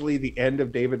actually the end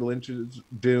of David Lynch's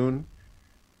Dune,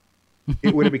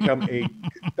 it would have become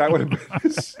that would have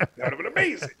been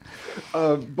amazing.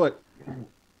 But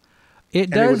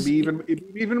it would be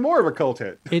even more of a cult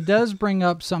hit. It does bring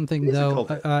up something though,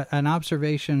 an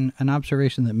observation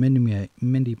that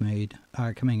Mindy made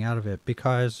coming out of it,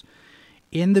 because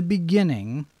in the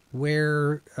beginning,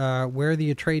 where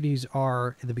the Atreides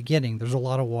are at the beginning, there's a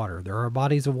lot of water. There are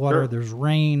bodies of water. Sure. There's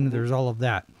rain. There's all of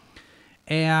that.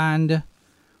 And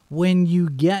when you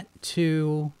get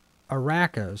to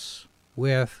Arrakis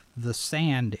with the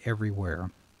sand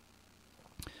everywhere,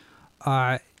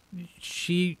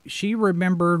 she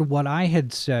remembered what I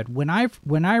had said when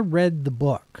I read the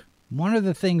book. One of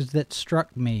the things that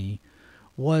struck me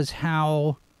was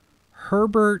how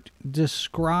Herbert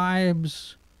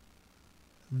describes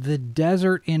the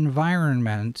desert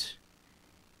environment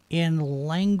in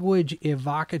language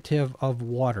evocative of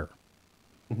water.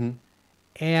 Mm-hmm.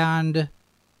 And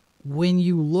when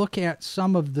you look at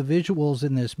some of the visuals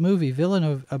in this movie,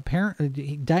 Villeneuve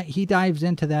apparently he dives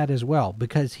into that as well,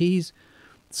 because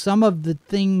some of the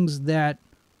things that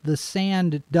the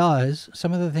sand does,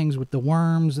 some of the things with the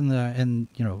worms and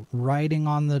riding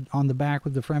on the back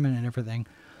with the Fremen and everything.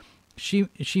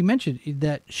 She mentioned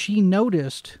that she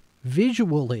noticed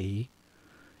visually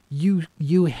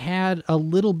you had a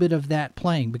little bit of that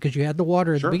playing, because you had the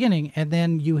water at the beginning, and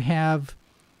then you have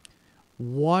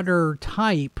water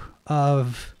type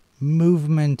of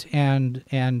movement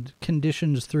and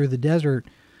conditions through the desert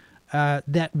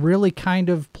that really kind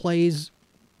of plays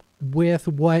with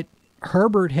what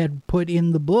Herbert had put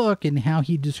in the book and how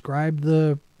he described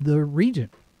the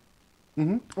region.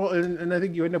 Mm-hmm. Well, and I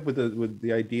think you end up with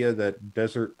the idea that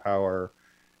desert power,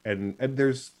 and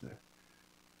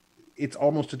it's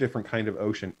almost a different kind of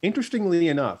ocean. Interestingly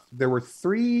enough, there were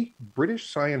 3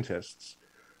 British scientists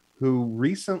who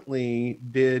recently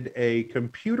did a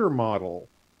computer model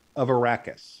of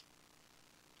Arrakis.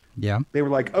 Yeah. They were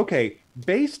like, okay,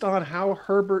 based on how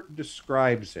Herbert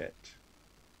describes it,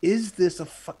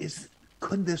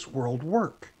 could this world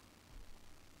work?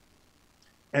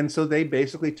 And so they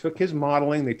basically took his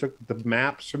modeling, they took the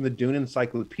maps from the Dune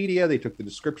Encyclopedia, they took the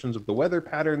descriptions of the weather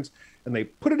patterns, and they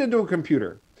put it into a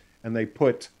computer. And they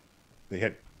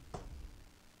had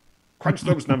crunched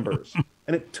those numbers.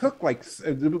 And it took with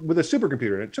a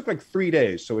supercomputer, and it took 3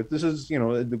 days. So this is,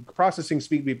 the processing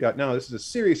speed we've got now, this is a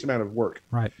serious amount of work.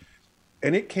 Right.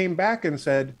 And it came back and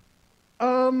said,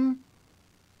 kinda.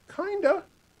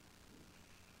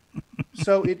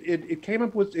 So it came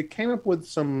up with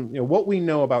some, what we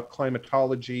know about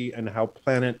climatology and how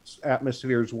planets'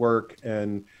 atmospheres work,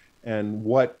 and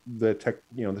what the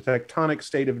tectonic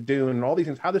state of Dune and all these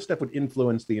things, how this stuff would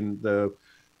influence the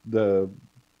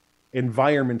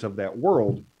environment of that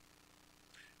world.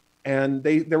 And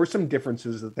there were some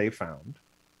differences that they found,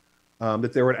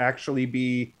 that there would actually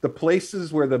be the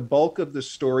places where the bulk of the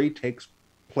story takes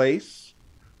place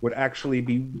would actually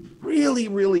be really,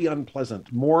 really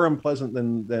unpleasant, more unpleasant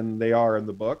than they are in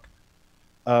the book.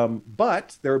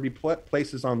 But there would be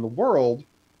places on the world,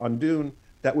 on Dune,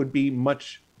 that would be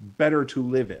much better to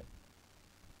live in.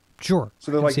 Sure.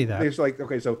 So they're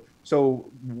okay, so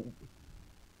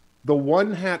the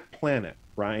One Hat planet,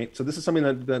 right? So this is something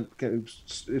that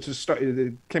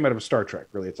it came out of Star Trek,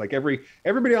 really. It's like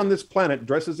everybody on this planet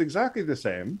dresses exactly the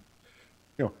same.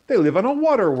 They live on a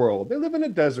water world. They live in a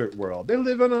desert world. They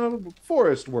live in a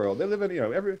forest world. They live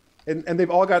in and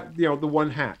they've all got the one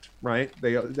hat, right?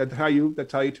 That's how you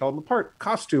tell them apart,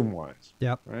 costume wise.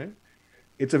 Yep. Right.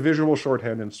 It's a visual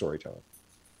shorthand in storytelling.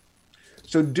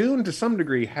 So Dune to some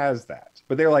degree has that,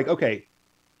 but they're like, okay,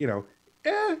 you know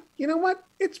what?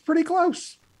 It's pretty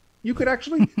close. You could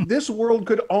actually, this world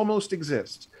could almost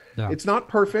exist. Yeah. It's not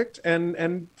perfect,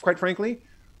 and quite frankly,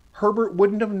 Herbert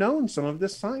wouldn't have known some of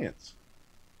this science.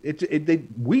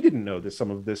 We didn't know some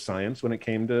of this science when it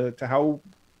came to how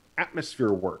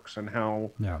atmosphere works and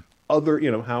how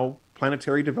how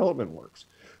planetary development works.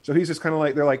 So he's just kind of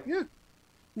like, they're like, yeah,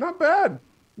 not bad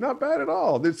at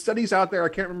all. There's studies out there. I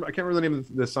can't remember the name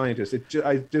of the scientist.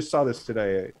 I just saw this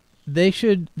today. They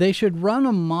should run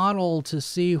a model to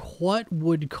see what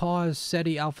would cause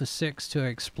SETI Alpha 6 to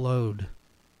explode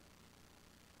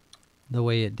the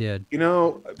way it did. You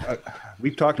know,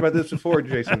 we've talked about this before,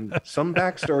 Jason. Some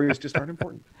backstories just aren't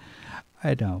important.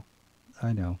 I know.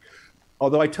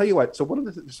 Although I tell you what,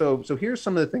 so here's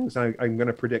some of the things I'm going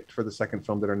to predict for the second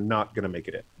film that are not going to make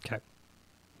it in. Okay.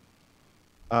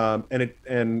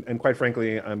 And quite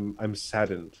frankly, I'm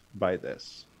saddened by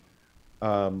this.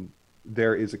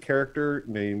 There is a character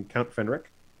named Count Fenric,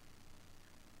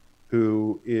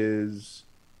 who is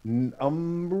a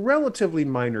relatively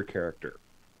minor character,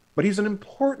 but he's an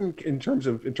important in terms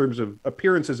of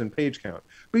appearances and page count.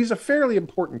 But he's a fairly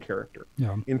important character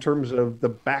in terms of the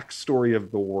backstory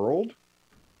of the world.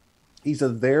 He's a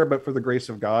there but for the grace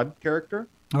of God character.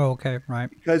 Oh, okay, right.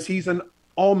 Because he's an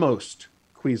almost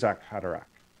Kwisatz Haderach.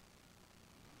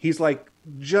 He's like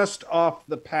just off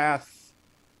the path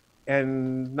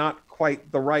and not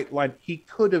quite the right line. He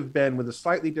could have been with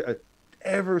a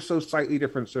ever so slightly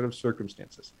different sort of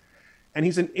circumstances. And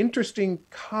he's an interesting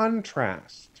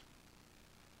contrast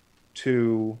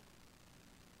to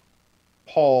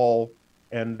Paul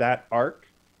and that arc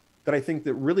that I think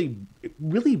that really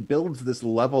builds this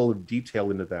level of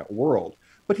detail into that world.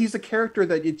 But he's a character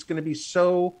that it's going to be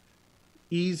so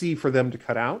easy for them to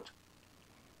cut out,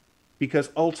 because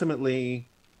ultimately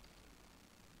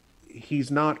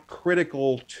he's not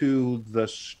critical to the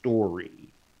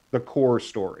story, the core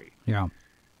story. Yeah.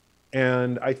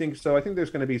 And I think there's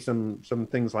going to be some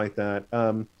things like that.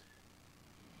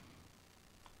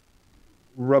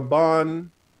 Raban,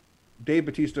 Dave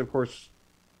Bautista, of course,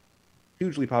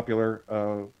 hugely popular,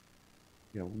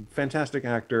 fantastic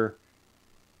actor,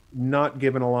 not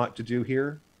given a lot to do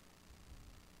here.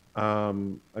 So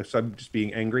I'm just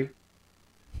being angry.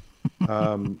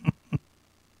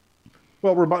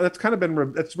 Well, Raban, that's kind of been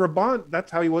Raban. That's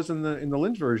how he was in the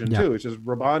Lynch version too. It's just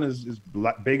Raban is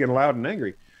big and loud and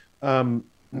angry. But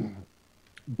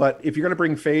if you're going to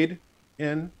bring Fade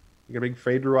in, you're going to bring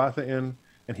Fade Ruatha in,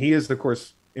 and he is, of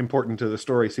course, important to the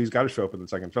story, so he's got to show up in the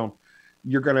second film.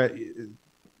 Raban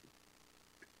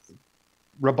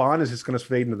is just going to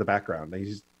fade into the background.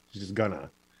 He's just gonna.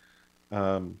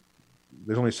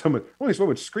 There's only so much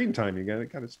screen time. You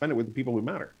got to spend it with the people who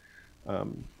matter.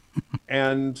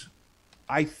 And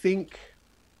I think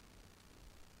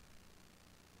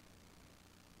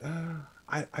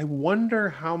I wonder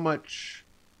how much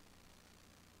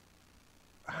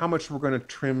we're going to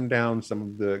trim down some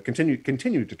of the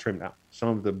continue to trim down some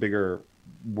of the bigger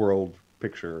world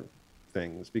picture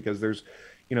things, because there's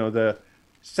the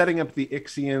setting up the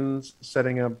Ixians,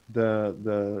 setting up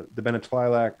the Bene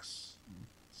Tleilax,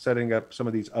 setting up some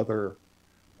of these other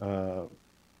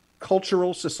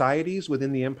cultural societies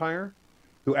within the Empire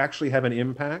who actually have an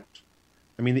impact.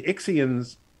 I mean, the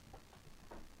Ixians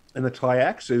and the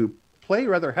Tleilaxu play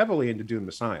rather heavily into Dune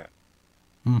Messiah.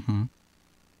 Mm-hmm.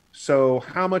 So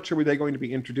how much are they going to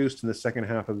be introduced in the second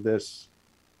half of this,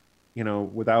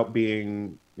 without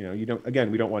being, we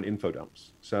don't want info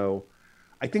dumps. So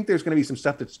I think there's going to be some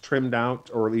stuff that's trimmed out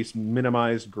or at least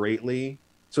minimized greatly,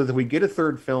 so that if we get a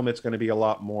third film, it's going to be a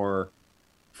lot more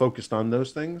focused on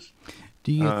those things.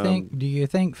 Do you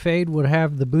think Fade would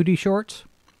have the booty shorts?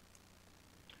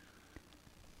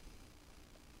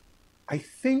 I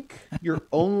think you're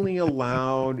only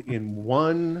allowed in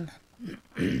one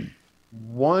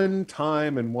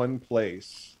time and one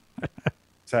place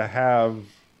to have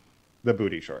the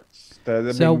booty shorts.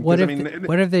 What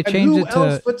if they change it to? Who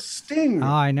else but Sting? Oh,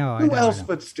 I know. Who else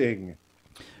but Sting?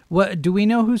 What do we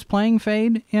know who's playing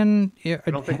Fade in? I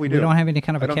don't think we do. We don't have any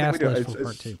kind of a cast list for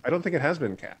part two. I don't think it has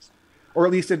been cast, or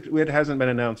at least it hasn't been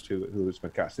announced who's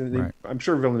been cast. Right. I'm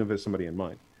sure Villeneuve has somebody in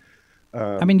mind.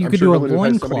 I mean, you could do a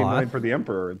loincloth for the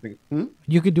Emperor.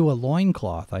 You could do a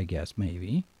loincloth, I guess,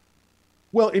 maybe.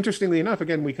 Well, interestingly enough,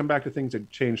 again, we come back to things that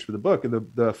changed for the book.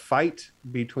 The fight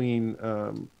between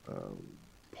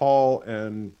Paul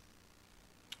and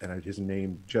his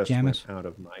name just Jamis. went out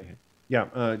of my head. Yeah,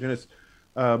 Jamis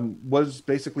was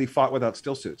basically fought without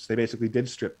still suits. They basically did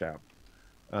strip down.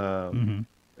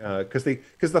 Because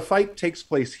the fight takes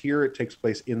place here. It takes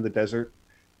place in the desert.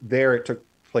 There, it took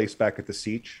place back at the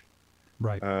Siege.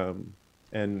 Right.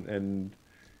 And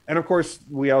And of course,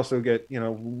 we also get,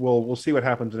 we'll see what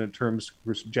happens in terms.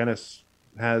 Bruce Janice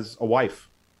has a wife,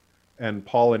 and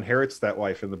Paul inherits that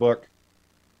wife in the book,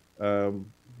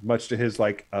 much to his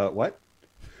like, what?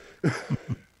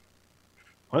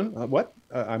 What?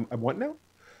 I'm what now?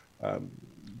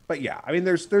 But yeah, I mean,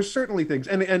 there's certainly things,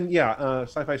 and yeah,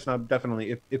 Sci-Fi Snob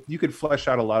definitely. If you could flesh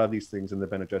out a lot of these things in the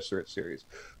Bene Gesserit series,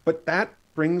 but that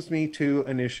brings me to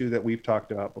an issue that we've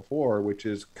talked about before, which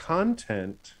is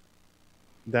content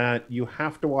that you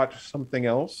have to watch something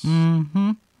else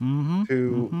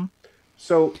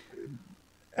So,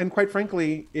 and quite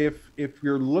frankly, if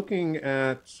you're looking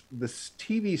at this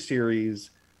TV series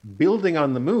building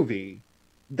on the movie,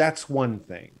 that's one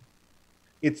thing.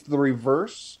 It's the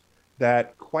reverse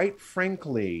that, quite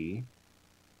frankly,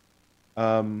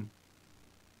 audiences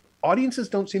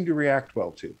don't seem to react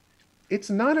well to.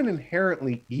 It's not an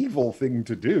inherently evil thing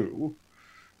to do.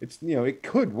 It's, it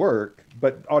could work,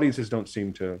 but audiences don't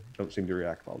seem to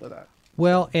react well to that.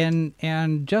 Well,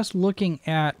 and just looking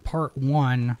at part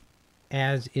 1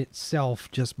 as itself,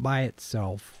 just by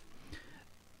itself,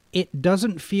 it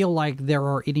doesn't feel like there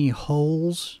are any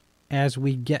holes as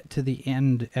we get to the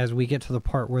end, as we get to the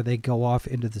part where they go off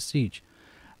into the siege.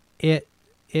 It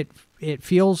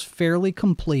feels fairly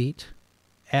complete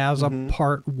as a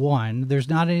part 1. There's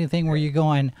not anything where you're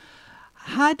going,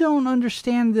 I don't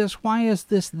understand this. Why is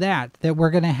this that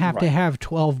we're going to have to have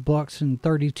 12 books and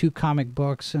 32 comic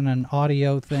books and an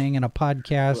audio thing and a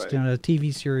podcast and a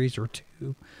TV series or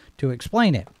 2 to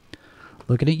explain it?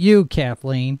 Looking at you,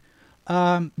 Kathleen.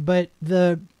 But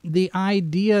the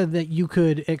idea that you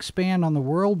could expand on the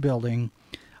world building,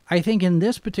 I think in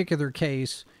this particular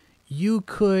case, you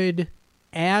could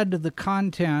add the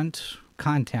content.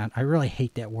 I really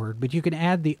hate that word, but you can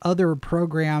add the other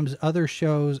programs, other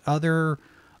shows, other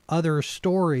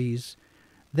stories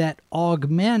that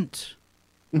augment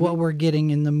what we're getting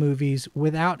in the movies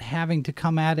without having to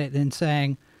come at it and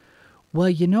saying,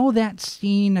 well, that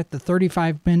scene at the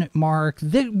 35-minute mark,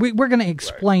 we're going to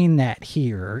explain that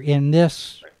here in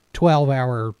this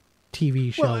 12-hour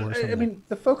TV show or something. I mean,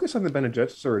 the focus on the Bene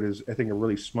Gesserit is, I think, a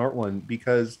really smart one,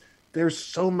 because there's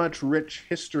so much rich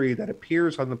history that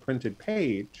appears on the printed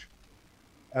page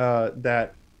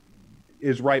that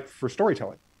is ripe for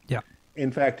storytelling. Yeah.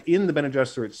 In fact, in the Bene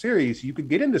Gesserit series, you could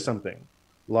get into something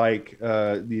like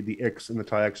the Ix and the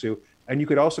Taiaxu, and you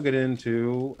could also get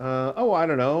into, I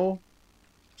don't know,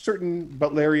 certain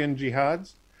Butlerian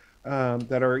jihads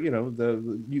that are,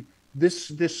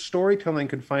 this storytelling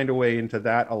could find a way into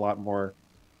that a lot more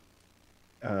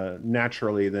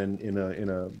naturally than in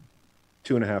a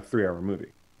 2.5, 3-hour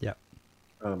movie. Yeah.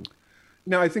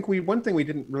 Now, I think one thing we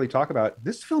didn't really talk about,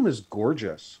 this film is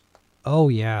gorgeous. Oh,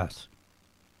 yes.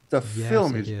 The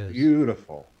film is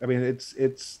beautiful. I mean, it's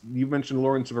you mentioned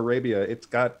Lawrence of Arabia. It's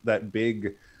got that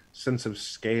big sense of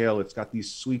scale. It's got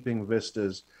these sweeping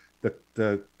vistas,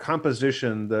 the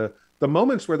composition, the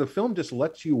moments where the film just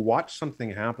lets you watch something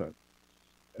happen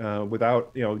without,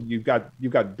 you've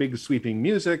got big sweeping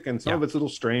music, and some of it's a little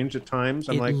strange at times.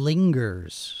 It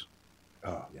lingers.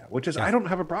 Oh yeah, which is I don't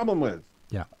have a problem with.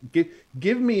 Yeah,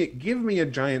 give me a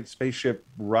giant spaceship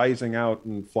rising out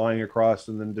and flying across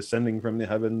and then descending from the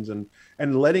heavens and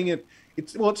letting it.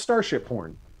 It's starship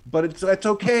porn, but that's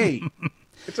okay.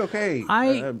 It's okay.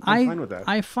 I'm fine with that.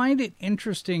 I find it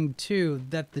interesting too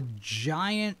that the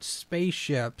giant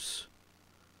spaceships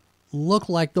look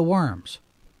like the worms.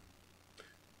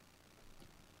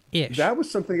 Ish. That was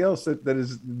something else that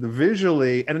is the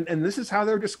visually, and this is how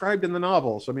they're described in the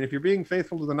novel. So I mean, if you're being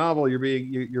faithful to the novel, you're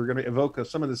going to evoke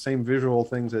some of the same visual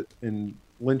things that in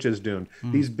Lynch's Dune.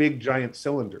 These big giant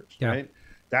cylinders, right?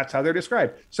 That's how they're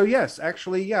described. So yes,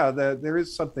 actually, there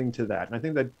is something to that, and I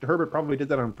think that Herbert probably did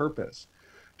that on purpose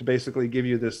to basically give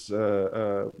you this,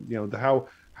 how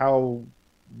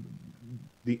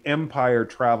the Empire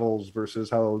travels versus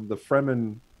how the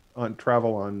Fremen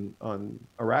travel on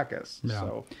Arrakis. Yeah.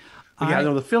 So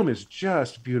the film is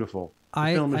just beautiful.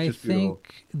 I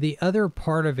think the other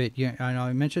part of it, I know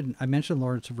I mentioned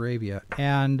Lawrence of Arabia,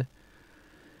 and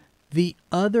the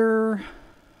other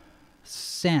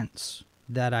sense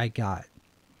that I got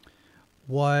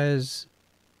was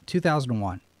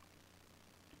 2001,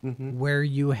 where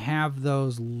you have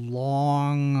those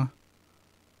long,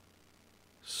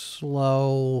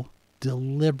 slow,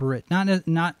 deliberate,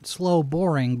 not slow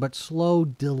boring, but slow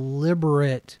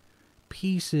deliberate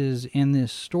pieces in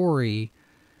this story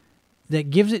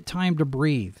that gives it time to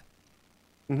breathe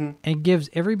and gives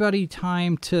everybody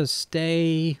time to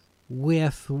stay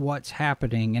with what's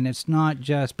happening. And it's not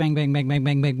just bang bang bang bang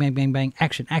bang bang bang bang bang,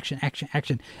 action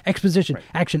exposition,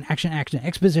 action exposition,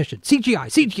 exposition,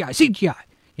 CGI.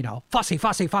 Fosse,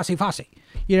 Fosse, Fosse, Fosse.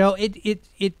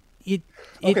 It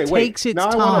Okay, takes its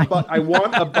now time. I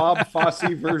want a Bob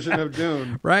Fosse version of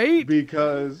Dune, Right?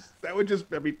 Because that would just,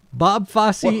 Bob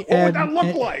Fosse what would and that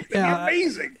look like? That'd be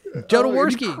amazing. Joe It'd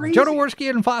be Dvorsky, crazy. Joe Dvorsky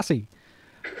and Fosse.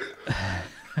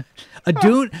 a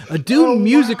Dune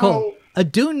musical, wow. a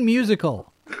Dune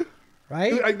musical,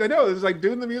 right? I know it's like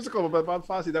Dune the musical, but Bob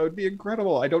Fosse, that would be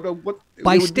incredible. I don't know what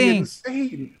By it would Sting. Be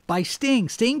insane. By Sting.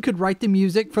 Sting could write the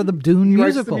music for the Dune He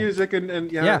writes musical. the music,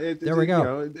 and Yeah, there we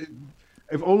go.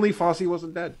 If only Fosse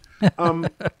wasn't dead. Well,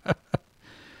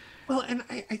 and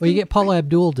I think, Well, you get Paula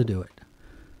Abdul to do it.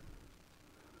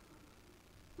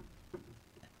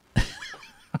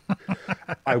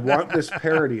 I want this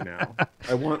parody now.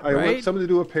 I want Right? someone to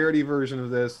do a parody version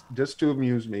of this just to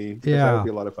amuse me. Because Yeah. that would be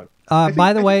a lot of fun.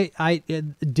 By the way,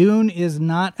 Dune is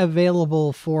not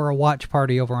available for a watch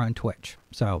party over on Twitch.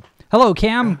 So, hello,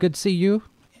 Cam. Good to see you.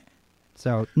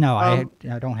 So, no, I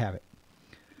don't have it.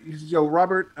 So,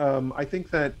 Robert, I think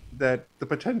that the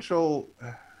potential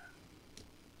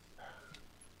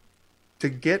to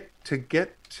get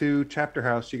to Chapter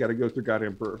House, you got to go through God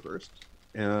Emperor first.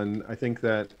 And I think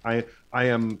that I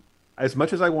am, as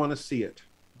much as I want to see it,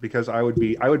 because I would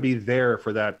be there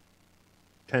for that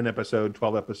 10 episode,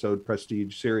 12 episode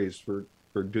prestige series for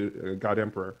God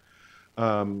Emperor.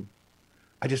 I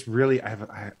just really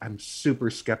I'm super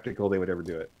skeptical they would ever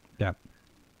do it. Yeah.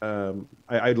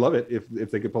 I'd love it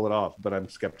if they could pull it off, but I'm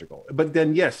skeptical. But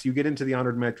then, yes, you get into the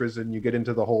Honored Metras and you get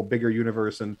into the whole bigger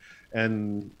universe and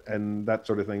that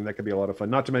sort of thing. That could be a lot of fun.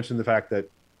 Not to mention the fact that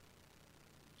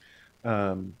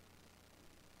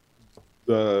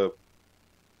the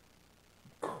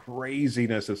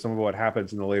craziness of some of what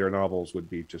happens in the later novels would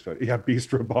be just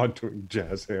Beast Raban doing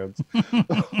jazz hands.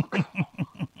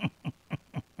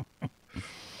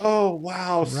 Oh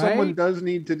wow! Right? Someone does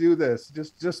need to do this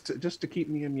just to keep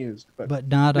me amused, but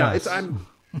not no, us.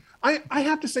 I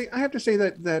have to say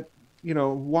that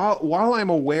while I'm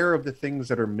aware of the things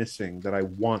that are missing that I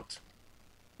want,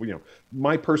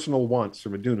 my personal wants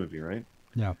from a Dune movie, right?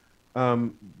 Yeah.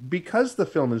 Because the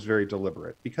film is very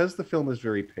deliberate, because the film is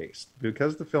very paced,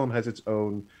 because the film has its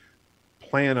own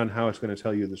plan on how it's going to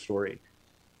tell you the story,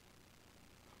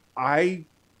 I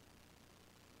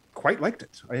quite liked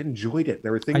it. I enjoyed it.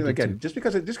 There were things, again, just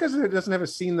because it doesn't have a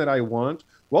scene that I want.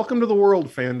 Welcome to the world,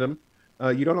 fandom.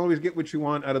 You don't always get what you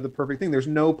want out of the perfect thing. There's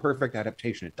no perfect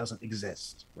adaptation. It doesn't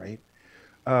exist, right?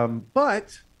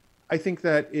 But I think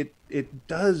that it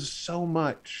does so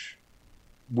much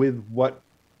with what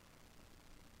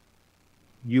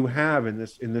you have in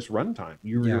this runtime.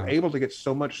 You're able to get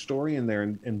so much story in there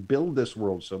and build this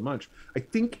world so much. I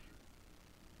think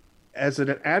as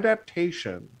an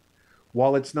adaptation,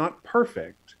 while it's not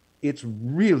perfect, it's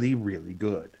really, really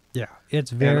good. Yeah,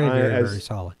 it's very, very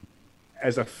solid.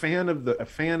 As a fan of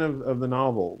the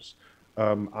novels,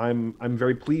 I'm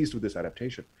very pleased with this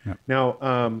adaptation. Yeah.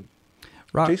 Now,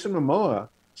 Jason Momoa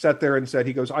sat there and said,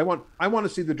 he goes, I want to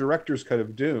see the director's cut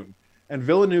of Dune. And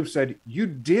Villeneuve said, "You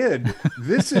did.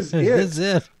 This is it. This is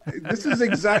it. This is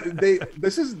exactly.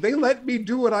 They let me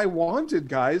do what I wanted,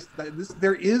 guys.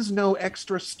 There is no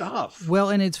extra stuff." Well,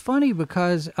 and it's funny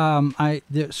because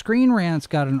the Screen Rant's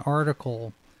got an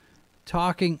article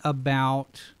talking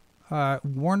about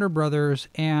Warner Brothers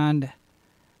and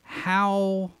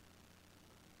how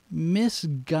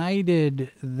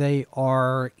misguided they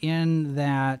are in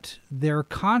that they're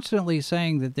constantly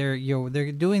saying that they're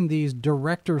doing these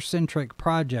director-centric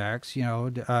projects,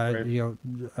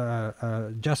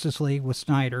 Justice League with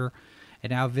Snyder,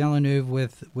 and now Villeneuve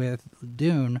with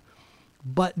Dune,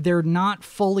 but they're not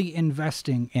fully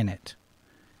investing in it.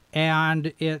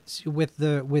 And it's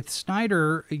with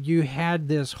Snyder, you had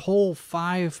this whole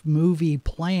 5-movie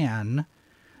plan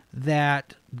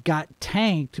that got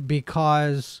tanked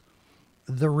because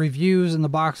the reviews in the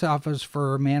box office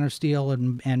for Man of Steel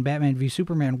and Batman v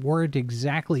Superman weren't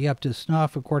exactly up to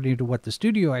snuff according to what the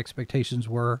studio expectations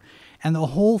were, and the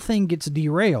whole thing gets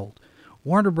derailed.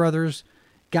 Warner Brothers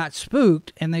got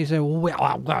spooked, and they said,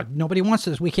 "Well, God, nobody wants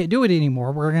this. We can't do it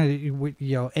anymore. We're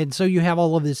gonna, and so you have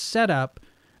all of this setup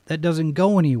that doesn't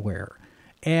go anywhere."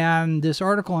 And this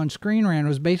article on Screen Rant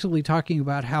was basically talking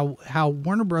about how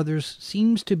Warner Brothers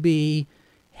seems to be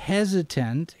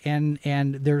hesitant and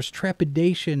there's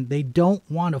trepidation. They don't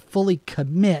want to fully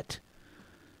commit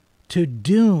to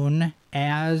Dune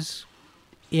as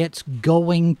it's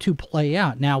going to play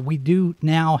out. Now, we do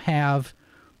now have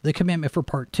the commitment for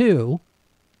Part 2,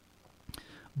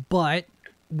 but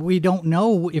we don't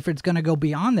know if it's going to go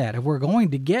beyond that. If we're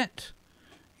going to get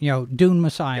Dune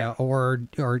Messiah or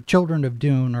Children of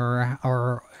Dune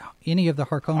or any of the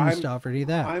Harkonnen stuff or any of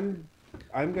that.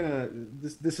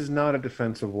 This is not a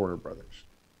defense of Warner Brothers,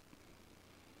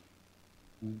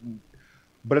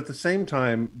 but at the same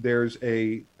time,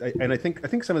 and I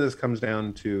think some of this comes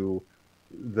down to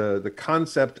the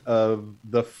concept of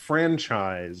the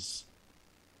franchise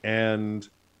and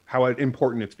how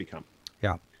important it's become.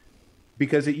 Yeah.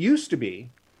 Because it used to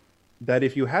be that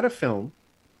if you had a film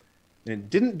and it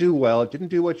didn't do well, it didn't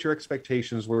do what your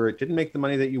expectations were, it didn't make the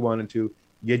money that you wanted to,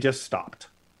 you just stopped.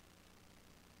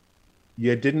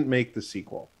 You didn't make the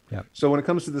sequel. Yep. So when it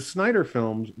comes to the Snyder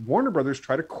films, Warner Brothers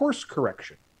tried a course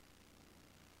correction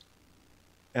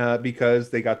because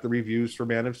they got the reviews for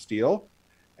Man of Steel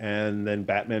and then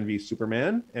Batman v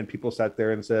Superman, and people sat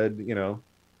there and said,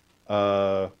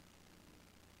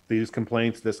 these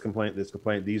complaints, this complaint,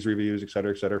 these reviews, et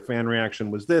cetera, fan reaction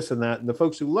was this and that, and the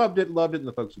folks who loved it, and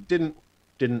the folks who didn't,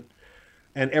 and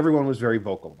everyone was very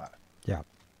vocal about it. Yeah.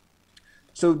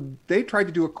 So they tried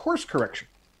to do a course correction.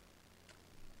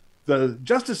 The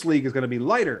Justice League is going to be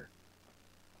lighter.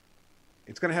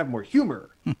 It's going to have more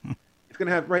humor. It's going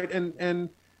to have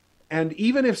and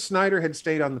even if Snyder had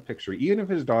stayed on the picture, even if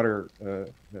his daughter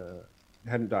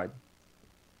hadn't died,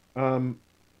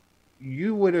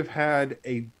 you would have had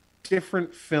a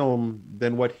different film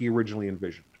than what he originally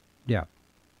envisioned. Yeah.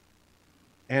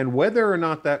 And whether or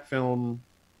not that film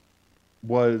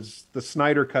was the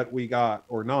Snyder cut we got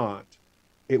or not,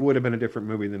 it would have been a different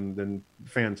movie than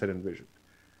fans had envisioned.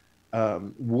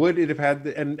 Would it have had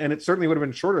and it certainly would have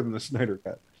been shorter than the Snyder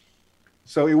cut.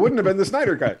 So it wouldn't have been the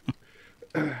Snyder cut.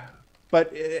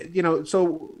 But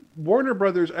so Warner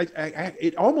Brothers,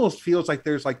 it almost feels like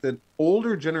there's like the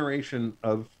older generation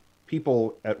of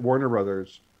people at Warner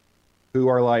Brothers who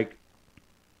are like,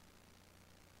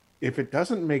 if it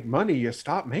doesn't make money, you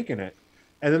stop making it.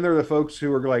 And then there are the folks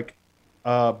who are like,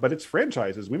 but it's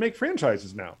franchises. We make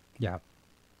franchises now. Yeah.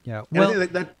 Yeah. And well,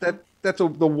 that's the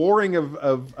warring of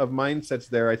mindsets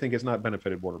there. I think has not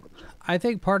benefited Warner Brothers. I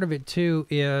think part of it too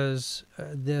is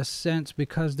this sense,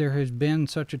 because there has been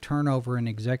such a turnover in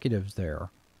executives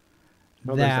there,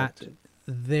 that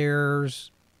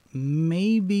there's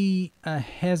maybe a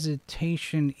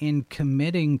hesitation in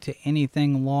committing to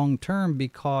anything long term,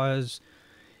 because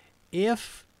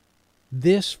if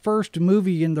this first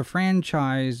movie in the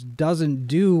franchise doesn't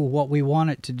do what we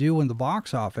want it to do in the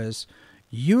box office,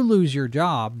 you lose your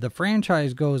job, the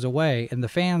franchise goes away, and the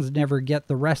fans never get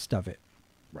the rest of it.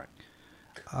 Right.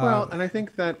 Well, and I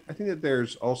think that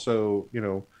there's also,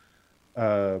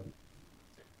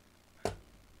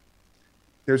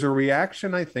 there's a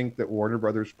reaction, I think, that Warner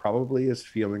Brothers probably is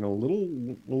feeling a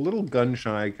little gun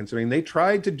shy, considering they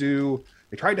tried to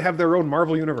have their own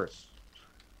Marvel universe.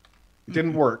 It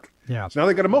didn't work. Yeah. So now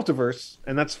they got a multiverse,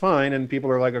 and that's fine. And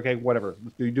people are like, okay, whatever.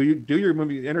 Do your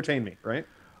movie, entertain me, right?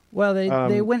 Well,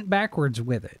 they went backwards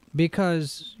with it,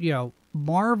 because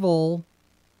Marvel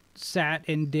sat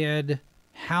and did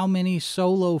how many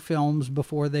solo films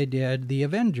before they did the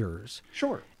Avengers?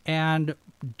 Sure. And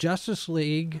Justice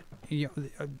League,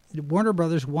 Warner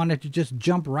Brothers wanted to just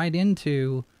jump right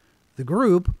into the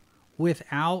group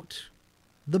without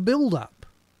the build-up.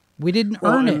 We didn't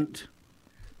earn it.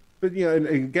 But and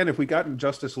again, if we got in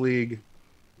Justice League,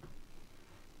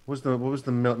 what was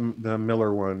the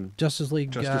Miller one? Justice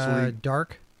League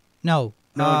Dark? No.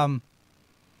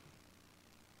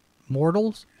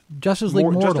 Mortals? Justice League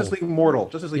Mortal. Justice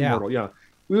League Mortal. Yeah,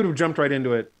 we would have jumped right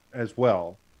into it as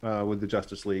well with the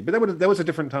Justice League. But that was a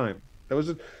different time. It was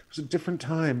a different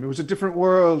time. It was a different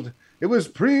world. It was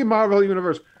pre-Marvel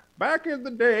Universe. Back in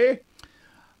the day,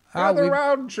 gather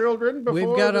around, children,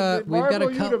 before the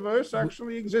Marvel Universe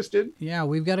actually existed. Yeah,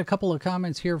 we've got a couple of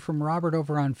comments here from Robert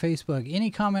over on Facebook.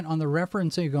 Any comment on the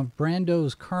referencing of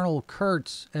Brando's Colonel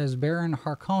Kurtz as Baron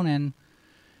Harkonnen?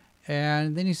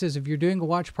 And then he says, if you're doing a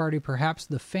watch party, perhaps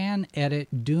the fan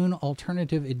edit Dune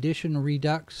Alternative Edition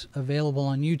Redux available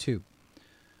on YouTube.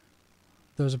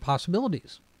 Those are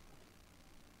possibilities.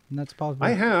 And that's possible.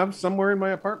 I have somewhere in my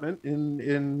apartment,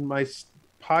 in my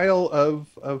pile of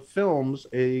films,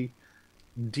 a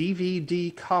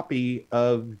DVD copy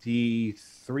of the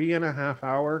 3.5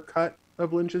 hour cut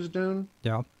of Lynch's Dune.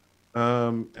 Yeah.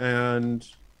 And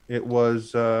it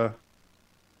was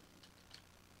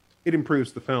it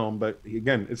improves the film, but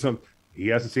again, he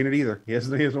hasn't seen it either. He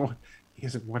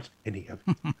hasn't watched any of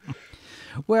it.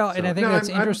 Well, and I think that's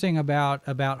interesting about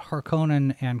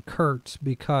Harkonnen and Kurtz,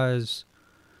 because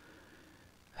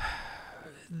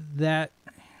that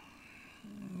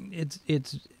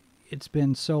it's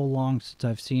been so long since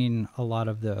I've seen a lot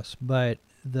of this, but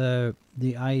the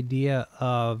idea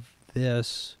of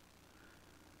this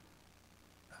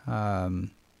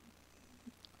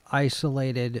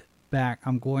isolated back,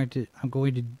 I'm going to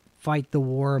fight the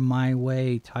war my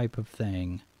way type of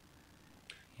thing.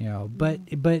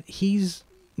 But he's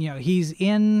he's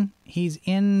in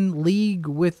league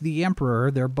with the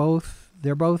Emperor. They're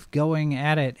both going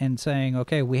at it and saying,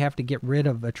 okay, we have to get rid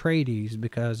of Atreides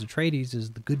because Atreides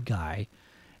is the good guy,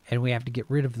 and we have to get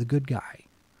rid of the good guy.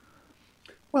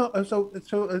 Well, so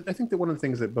I think that one of the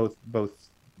things that both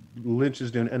Lynch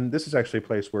is doing, and this is actually a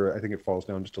place where I think it falls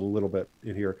down just a little bit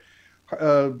in here.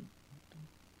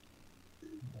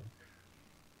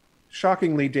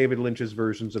 Shockingly, David Lynch's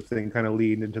versions of things kind of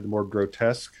lead into the more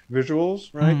grotesque visuals,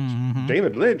 right? Mm-hmm.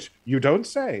 David Lynch, you don't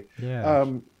say. Yeah.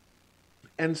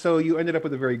 And so you ended up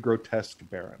with a very grotesque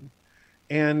Baron.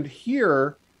 And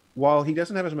here, while he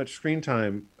doesn't have as much screen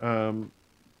time,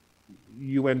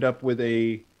 you end up with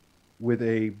a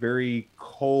very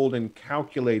cold and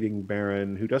calculating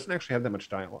Baron who doesn't actually have that much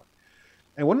dialogue.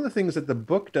 And one of the things that the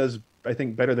book does, I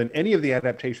think, better than any of the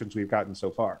adaptations we've gotten so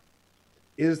far,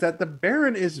 is that the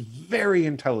Baron is very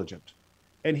intelligent,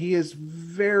 and he is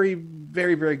very,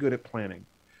 very, very good at planning,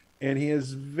 and he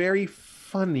is very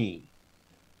funny.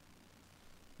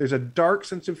 There's a dark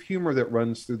sense of humor that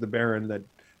runs through the Baron that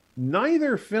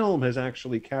neither film has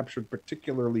actually captured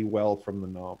particularly well from the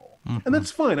novel. Mm-hmm. And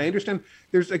that's fine. I understand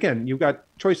you've got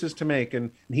choices to make, and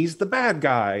he's the bad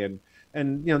guy,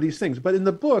 and these things. But in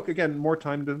the book, again, more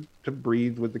time to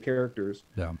breathe with the characters.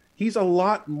 Yeah. He's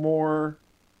more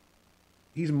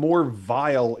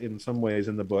vile in some ways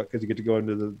in the book, because you get to go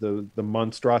into the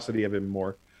monstrosity of him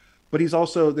more. But he's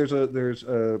also, there's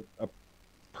a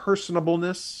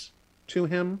personableness to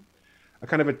him, a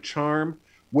kind of a charm,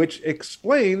 which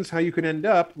explains how you can end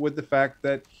up with the fact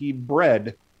that he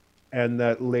bred, and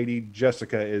that Lady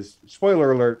Jessica is,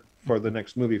 spoiler alert for the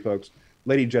next movie, folks,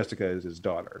 Lady Jessica is his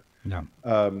daughter. Yeah.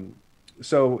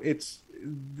 So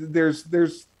there's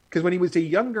because when he was a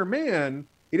younger man,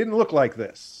 he didn't look like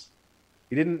this.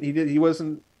 He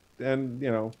wasn't, and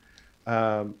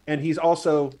and he's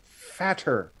also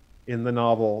fatter in the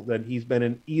novel than he's been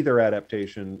in either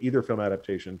film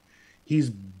adaptation. He's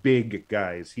big,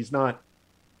 guys. He's not.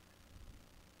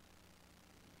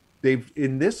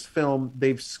 In this film,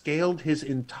 they've scaled his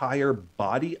entire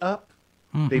body up.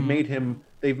 Mm-hmm.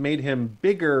 They've made him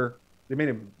bigger. They made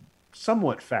him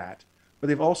somewhat fat, but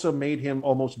they've also made him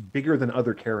almost bigger than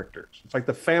other characters. It's like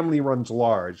the family runs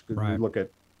large. Because right. You look at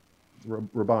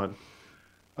Raban.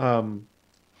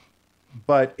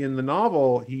 But in the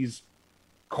novel, he's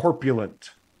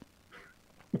corpulent.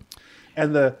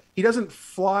 And he doesn't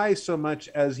fly so much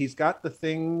as he's got the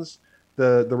things,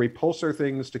 the repulsor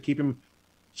things to keep him,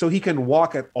 so he can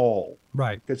walk at all.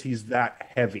 Right. Because he's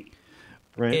that heavy.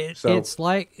 Right. It's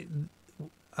like,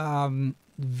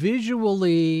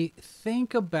 visually,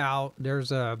 think about, there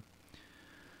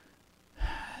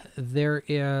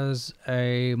is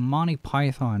a Monty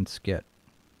Python skit.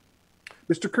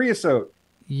 Mr. Creosote.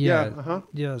 Yeah. Uh-huh.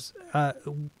 Yes.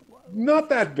 Not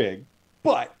that big,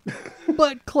 but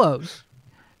but close.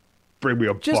 Bring me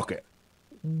a bucket.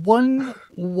 One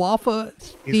waffle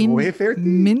thin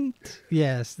mint.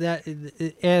 Yes, that,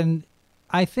 and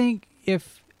I think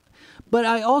but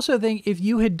I also think if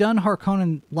you had done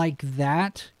Harkonnen like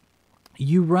that,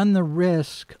 you run the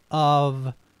risk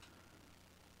of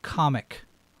comic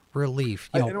relief.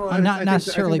 Not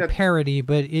necessarily parody,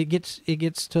 but it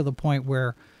gets to the point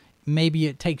where maybe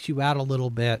it takes you out a little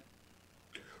bit.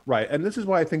 Right, and this is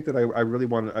why I think that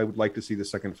I would like to see the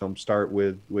second film start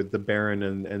with the Baron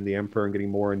and the Emperor, and getting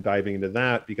more and diving into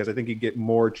that, because I think you get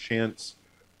more chance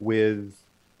with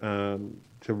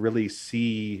to really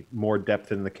see more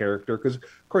depth in the character. Because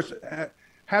of course,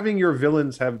 having your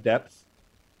villains have depth,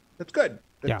 that's good.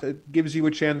 It gives you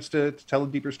a chance to tell a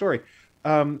deeper story.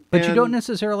 But you don't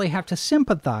necessarily have to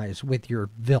sympathize with your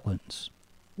villains.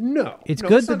 No, it's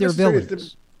good that they're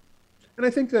villains. And I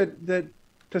think that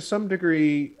to some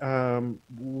degree,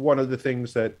 one of the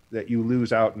things that you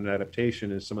lose out in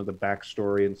adaptation is some of the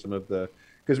backstory and some of the,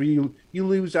 because you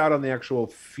lose out on the actual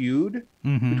feud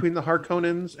between the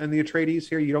Harkonnens and the Atreides.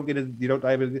 Here, you don't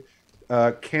dive into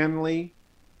Canly,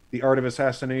 the art of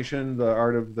assassination, the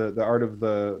art of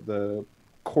the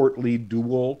courtly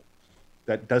duel.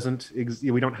 That doesn't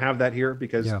we don't have that here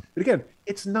because, but again,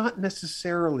 it's not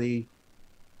necessarily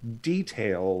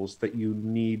details that you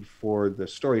need for the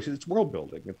story. It's world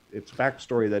building. It's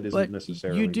backstory that isn't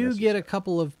necessarily. You do get a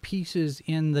couple of pieces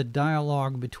in the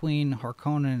dialogue between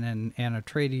Harkonnen and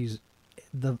Atreides.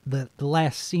 The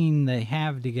last scene they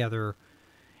have together,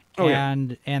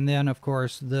 and then of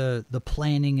course the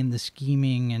planning and the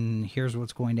scheming, and here's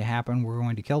what's going to happen. We're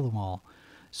going to kill them all.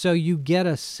 So you get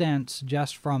a sense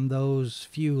just from those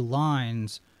few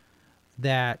lines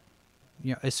that,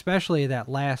 especially that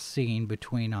last scene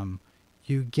between them,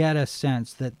 you get a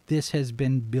sense that this has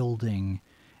been building,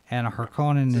 and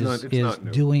Harkonnen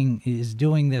is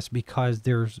doing this because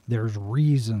there's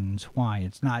reasons why.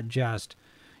 It's not just,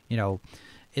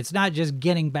 it's not just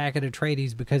getting back at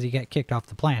Atreides because he got kicked off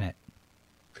the planet.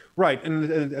 Right,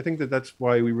 and I think that's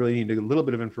why we really need a little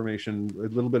bit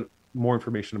more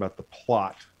information about the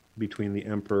plot between the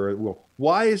Emperor. Well,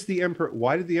 why did the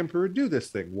Emperor do this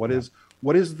thing? What is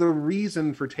the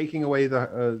reason for taking away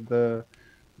the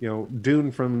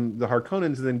Dune from the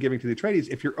Harkonnens and then giving to the Atreides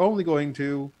if you're only going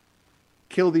to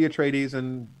kill the Atreides?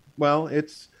 And well,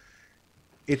 it's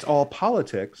all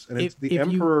politics, and it's the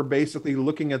Emperor basically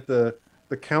looking at the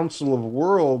Council of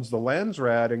Worlds, the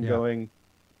Landsraad, and going,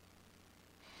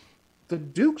 the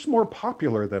Duke's more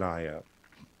popular than I am.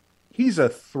 He's a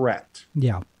threat.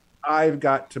 Yeah. I've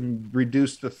got to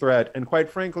reduce the threat. And quite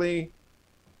frankly,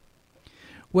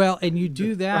 well, and you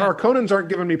do that. The Harkonnens aren't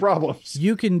giving me problems.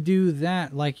 You can do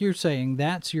that, like you're saying,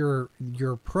 that's your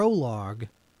prologue,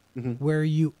 where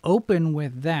you open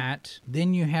with that,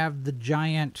 then you have the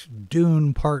giant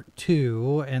Dune Part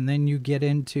 2, and then you get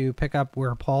into pick up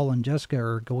where Paul and Jessica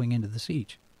are going into the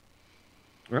siege.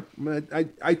 I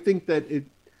think that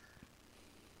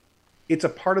it's a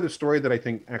part of the story that I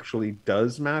think actually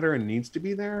does matter and needs to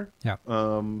be there. Yeah.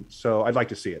 So I'd like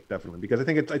to see it, definitely, because I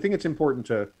think it's important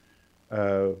to.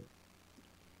 The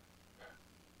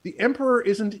Emperor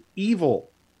isn't evil.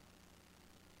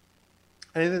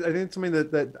 And I think it's something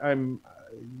that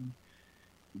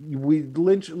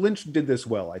Lynch did this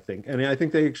well, I think, and I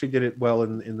think they actually did it well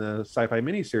in the sci-fi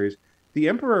miniseries. The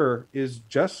Emperor is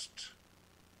just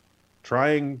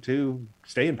trying to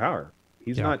stay in power.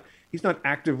 He's not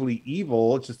actively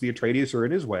evil. It's just the Atreides are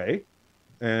in his way,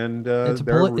 and it's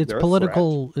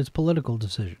political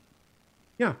decision.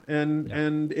 Yeah,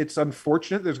 and it's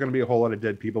unfortunate. There's going to be a whole lot of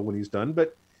dead people when he's done,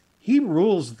 but he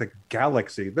rules the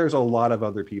galaxy. There's a lot of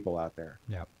other people out there.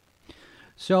 Yeah.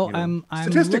 So I'm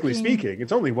statistically speaking,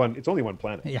 it's only one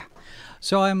planet. Yeah.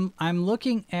 So I'm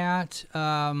looking at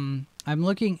the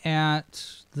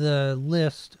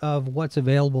list of what's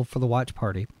available for the watch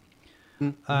party.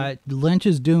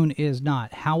 Lynch's Dune is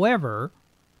not. However,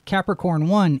 Capricorn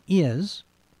 1 is.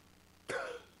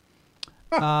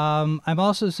 I'm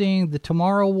also seeing The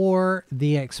Tomorrow War,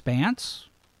 The Expanse,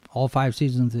 all 5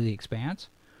 seasons of The Expanse.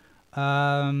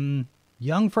 Young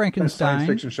Frankenstein. Best science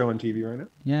fiction show on TV right now.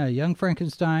 Yeah, Young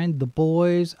Frankenstein, The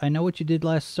Boys, I Know What You Did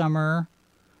Last Summer,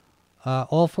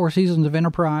 all 4 seasons of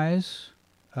Enterprise,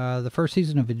 the first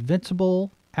season of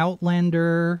Invincible,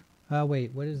 Outlander.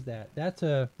 Wait, what is that?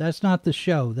 That's not the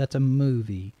show. That's a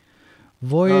movie.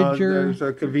 Voyager. There's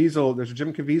a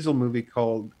Jim Caviezel movie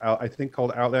called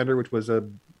Outlander, which was a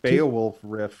Beowulf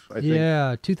riff. I think.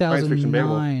 Yeah,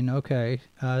 2009. Okay,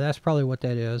 that's probably what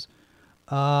that is.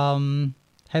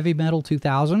 Heavy Metal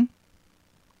 2000.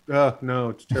 No,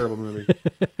 it's a terrible movie.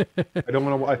 I don't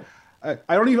want to.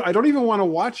 I don't even want to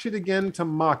watch it again to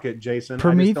mock it, Jason.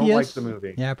 Prometheus. I just don't like the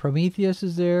movie. Yeah, Prometheus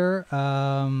is there.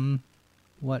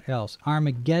 What else?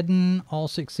 Armageddon, all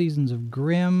 6 seasons of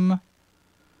Grimm.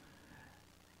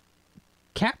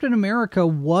 Captain America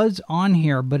was on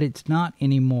here, but it's not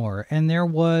anymore. And there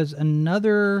was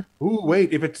another. Ooh,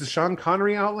 wait! If it's the Sean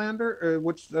Connery Outlander,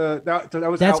 what's that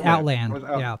was? That's Outland.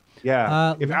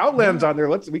 Yeah. If Outland's on there,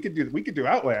 we could do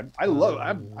Outland.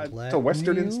 It's a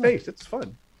Western in space. It's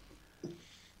fun.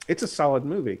 It's a solid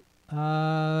movie.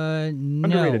 No.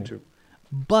 Underrated too.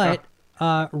 But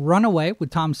Runaway with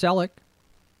Tom Selleck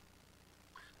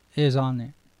is on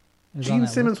there. Gene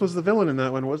Simmons was the villain in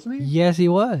that one, wasn't he? Yes, he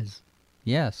was.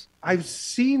 Yes. I've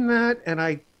seen that, and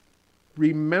I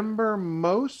remember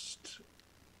mostly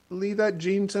that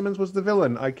Gene Simmons was the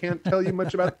villain. I can't tell you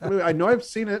much about the movie. I know I've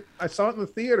seen it. I saw it in the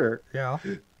theater. Yeah.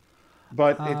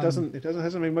 But it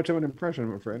hasn't made much of an impression,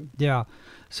 I'm afraid. Yeah.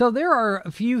 So there are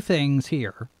a few things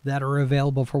here that are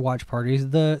available for watch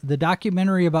parties. The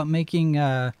documentary about making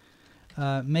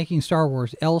Star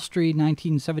Wars, Elstree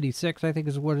 1976, I think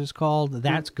is what it's called.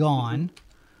 That's gone.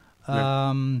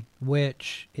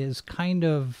 Which is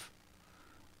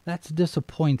that's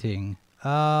disappointing.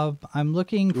 I'm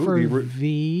looking for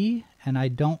V, and I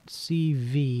don't see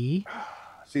V.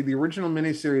 See, the original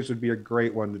miniseries would be a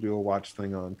great one to do a watch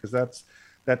thing on, because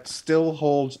that still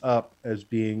holds up as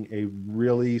being a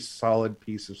really solid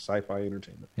piece of sci-fi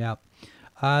entertainment. Yeah.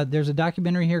 There's a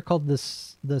documentary here called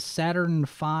the Saturn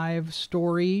V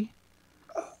story.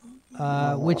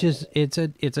 Which is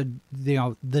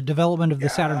the development of the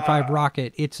Saturn V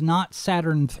rocket. It's not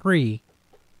Saturn III.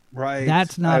 Right.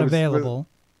 That's not available.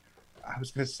 I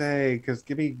was going to say, because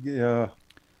give me... Yeah.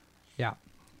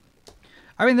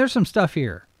 I mean, there's some stuff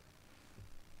here.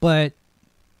 But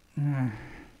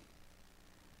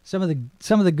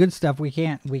some of the good stuff we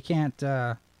can't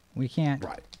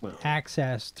Right. Well,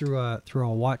 access through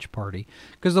a watch party,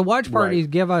 because the watch parties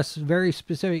give us very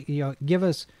specific, give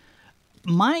us,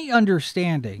 my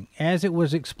understanding as it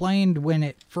was explained when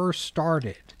it first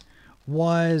started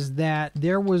was that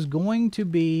there was going to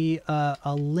be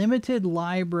a limited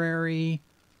library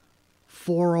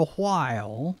for a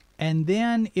while, and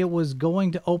then it was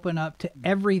going to open up to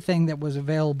everything that was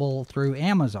available through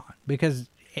Amazon, because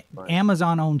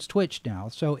Amazon owns Twitch now,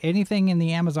 so anything in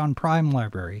the Amazon Prime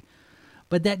library.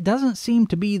 But that doesn't seem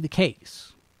to be the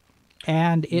case,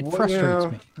 and it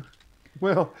frustrates me.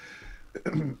 Well,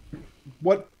 and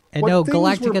no,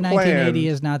 Galactica 1980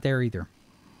 is not there either.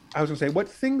 I was going to say, what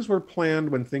things were planned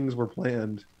when things were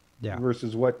planned,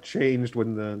 versus what changed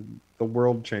when the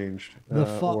world changed. The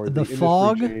Fog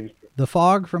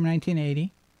from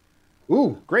 1980.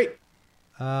 Ooh, great.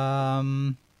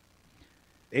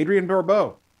 Adrian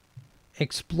Barbeau.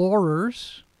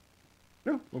 Explorers.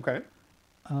 Oh, okay.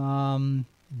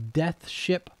 Death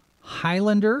Ship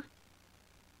Highlander.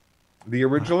 The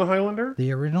original Highlander?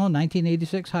 The original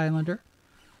 1986 Highlander.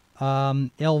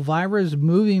 Elvira's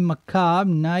Movie Macabre,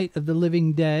 Night of the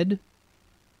Living Dead.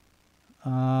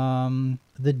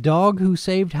 The Dog Who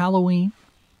Saved Halloween.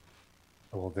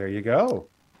 Well, there you go.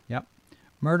 Yep.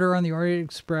 Murder on the Orient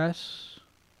Express,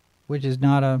 which is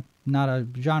not a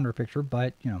genre picture,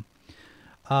 but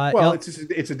well,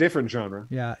 it's a different genre.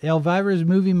 Yeah, Elvira's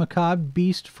Movie Macabre,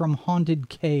 Beast from Haunted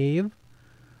Cave.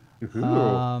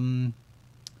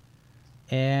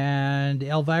 And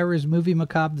Elvira's Movie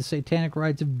Macabre, The Satanic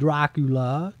Rites of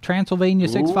Dracula. Transylvania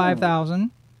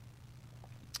 65000.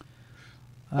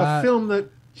 A film that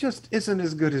just isn't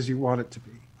as good as you want it to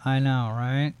be. I know,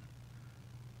 right?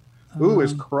 Ooh,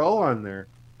 is Krull on there?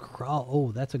 Krull.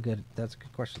 Oh, that's a good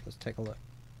question. Let's take a look.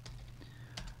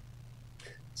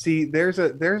 See, there's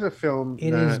a film.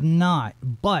 It is not,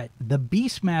 but the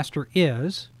Beastmaster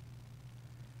is,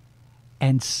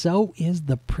 and so is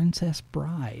the Princess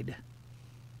Bride.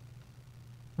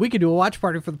 We could do a watch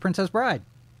party for the Princess Bride.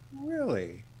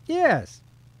 Really? Yes.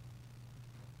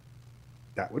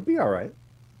 That would be all right.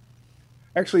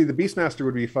 Actually, the Beastmaster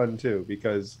would be fun too,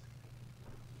 because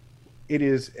it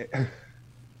is.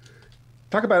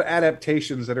 Talk about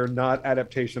adaptations that are not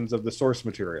adaptations of the source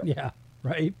material. Yeah,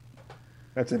 right.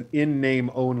 That's an in-name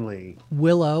only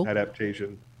Willow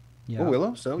adaptation. Yeah. Oh,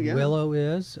 Willow. So yeah, Willow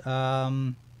is.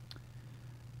 Aren't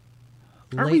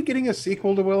we getting a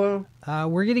sequel to Willow?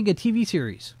 We're getting a TV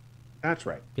series. That's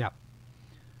right. Yeah.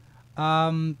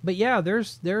 But yeah,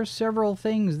 there's several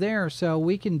things there, so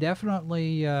we can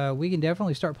definitely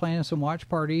start planning some watch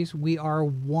parties. We are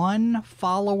one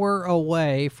follower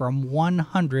away from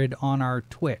 100 on our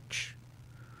Twitch.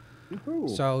 Ooh.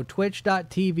 So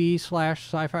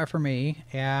twitch.tv/sci-fi for me,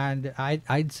 and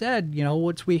I'd said,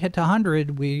 once we hit to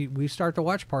 100, we start the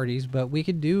watch parties, but we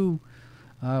could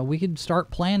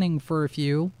start planning for a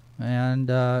few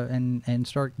and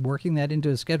start working that into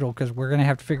a schedule, because we're going to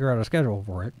have to figure out a schedule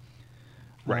for it.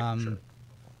 Right. Sure.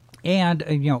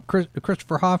 And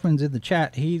Christopher Hoffman's in the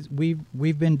chat.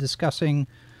 We've been discussing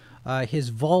his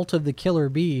Vault of the Killer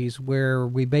Bees, where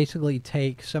we basically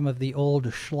take some of the old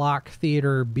schlock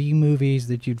theater B movies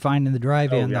that you'd find in the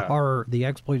drive-in, the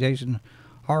exploitation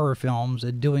horror films,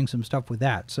 and doing some stuff with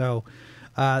that. So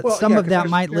some of that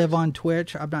might live on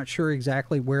Twitch. I'm not sure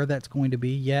exactly where that's going to be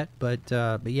yet, but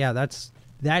yeah, that's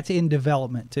in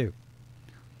development too.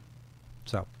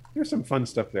 So there's some fun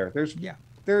stuff there. There's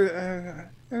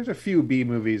a few B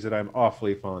movies that I'm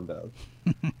awfully fond of.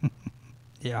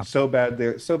 Yeah. So bad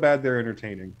they're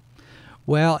entertaining.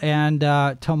 Well, and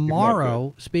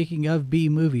tomorrow, speaking of B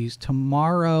movies,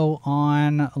 tomorrow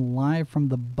on Live from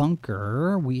the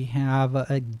Bunker, we have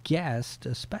a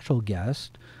special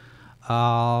guest.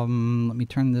 Let me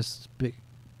turn this big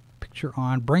picture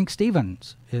on. Brink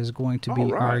Stevens is going to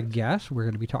be our guest. We're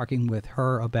going to be talking with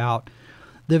her about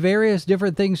the various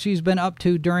different things she's been up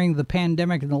to during the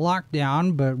pandemic and the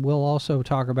lockdown, but we'll also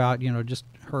talk about, just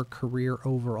her career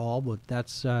overall. But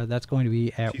that's going to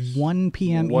be at 1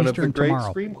 p.m. Eastern tomorrow. One of the great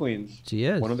scream queens. She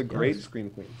is. One of the great scream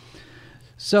queens.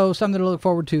 So something to look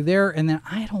forward to there. And then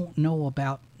I don't know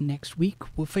about next week.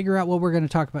 We'll figure out what we're going to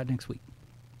talk about next week,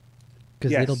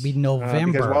 because it'll be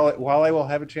November. Because while I will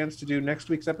have a chance to do next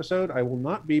week's episode, I will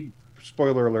not be,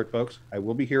 spoiler alert, folks, I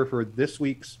will be here for this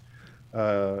week's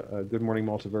Good Morning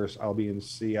Multiverse. I'll be in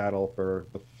Seattle for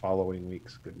the following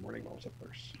week's Good Morning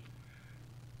Multiverse.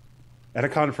 At a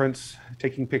conference,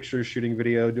 taking pictures, shooting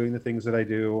video, doing the things that I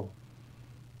do.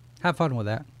 Have fun with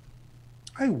that.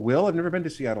 I will. I've never been to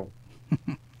Seattle.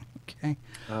 Okay.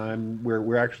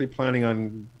 We're actually planning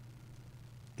on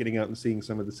getting out and seeing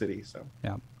some of the city. So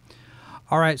yeah.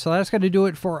 All right, so that's going to do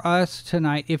it for us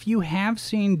tonight. If you have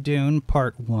seen Dune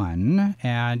Part 1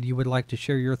 and you would like to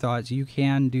share your thoughts, you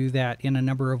can do that in a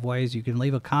number of ways. You can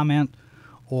leave a comment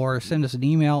or send us an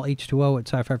email,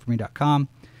 h2o@sci-fi4me.com.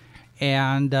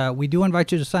 And we do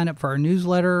invite you to sign up for our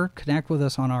newsletter, connect with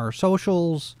us on our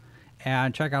socials,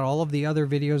 and check out all of the other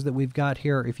videos that we've got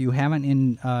here. If you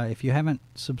haven't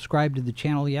subscribed to the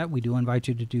channel yet, we do invite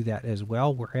you to do that as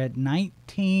well. We're at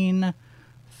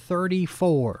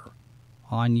 1934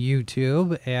 on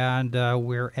YouTube, and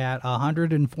we're at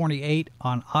 148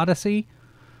 on Odyssey.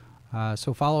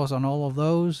 So follow us on all of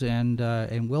those, and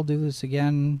we'll do this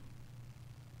again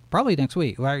probably next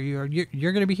week. Well, you're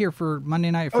going to be here for Monday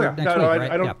night for next week,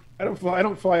 right? I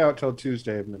don't fly out till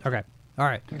Tuesday. Okay. All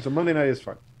right. So Monday night is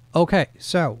fine. Okay,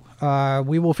 so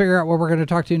we will figure out what we're going to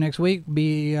talk to you next week.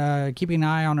 Be keeping an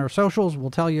eye on our socials.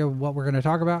 We'll tell you what we're going to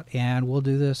talk about, and we'll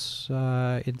do this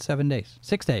in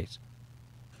 6 days.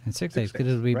 In 6 days, because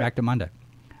it'll be back to Monday.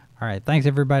 All right, thanks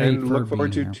everybody. And look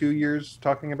forward to 2 years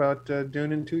talking about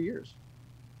Dune in 2 years.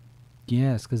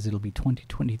 Yes, because it'll be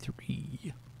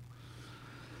 2023.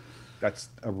 That's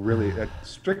a really,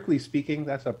 strictly speaking,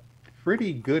 that's a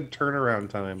pretty good turnaround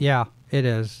time. Yeah, it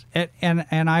is. And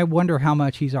I wonder how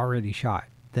much he's already shot,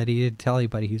 that he didn't tell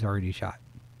anybody he's already shot.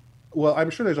 Well,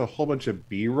 I'm sure there's a whole bunch of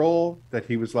B-roll that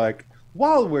he was like,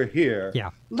 while we're here,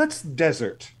 let's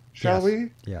desert, shall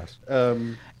we? Yes.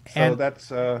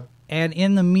 That's... And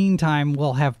in the meantime,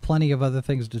 we'll have plenty of other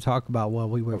things to talk about while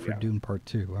we wait for Dune Part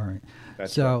 2. All right.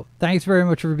 That's right. Thanks very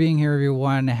much for being here,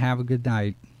 everyone. Have a good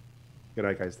night. Good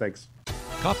night, guys. Thanks.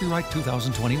 Copyright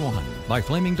 2021 by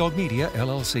Flaming Dog Media,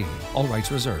 LLC. All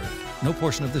rights reserved. No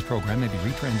portion of this program may be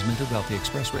retransmitted without the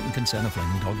express written consent of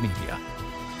Flaming Dog Media.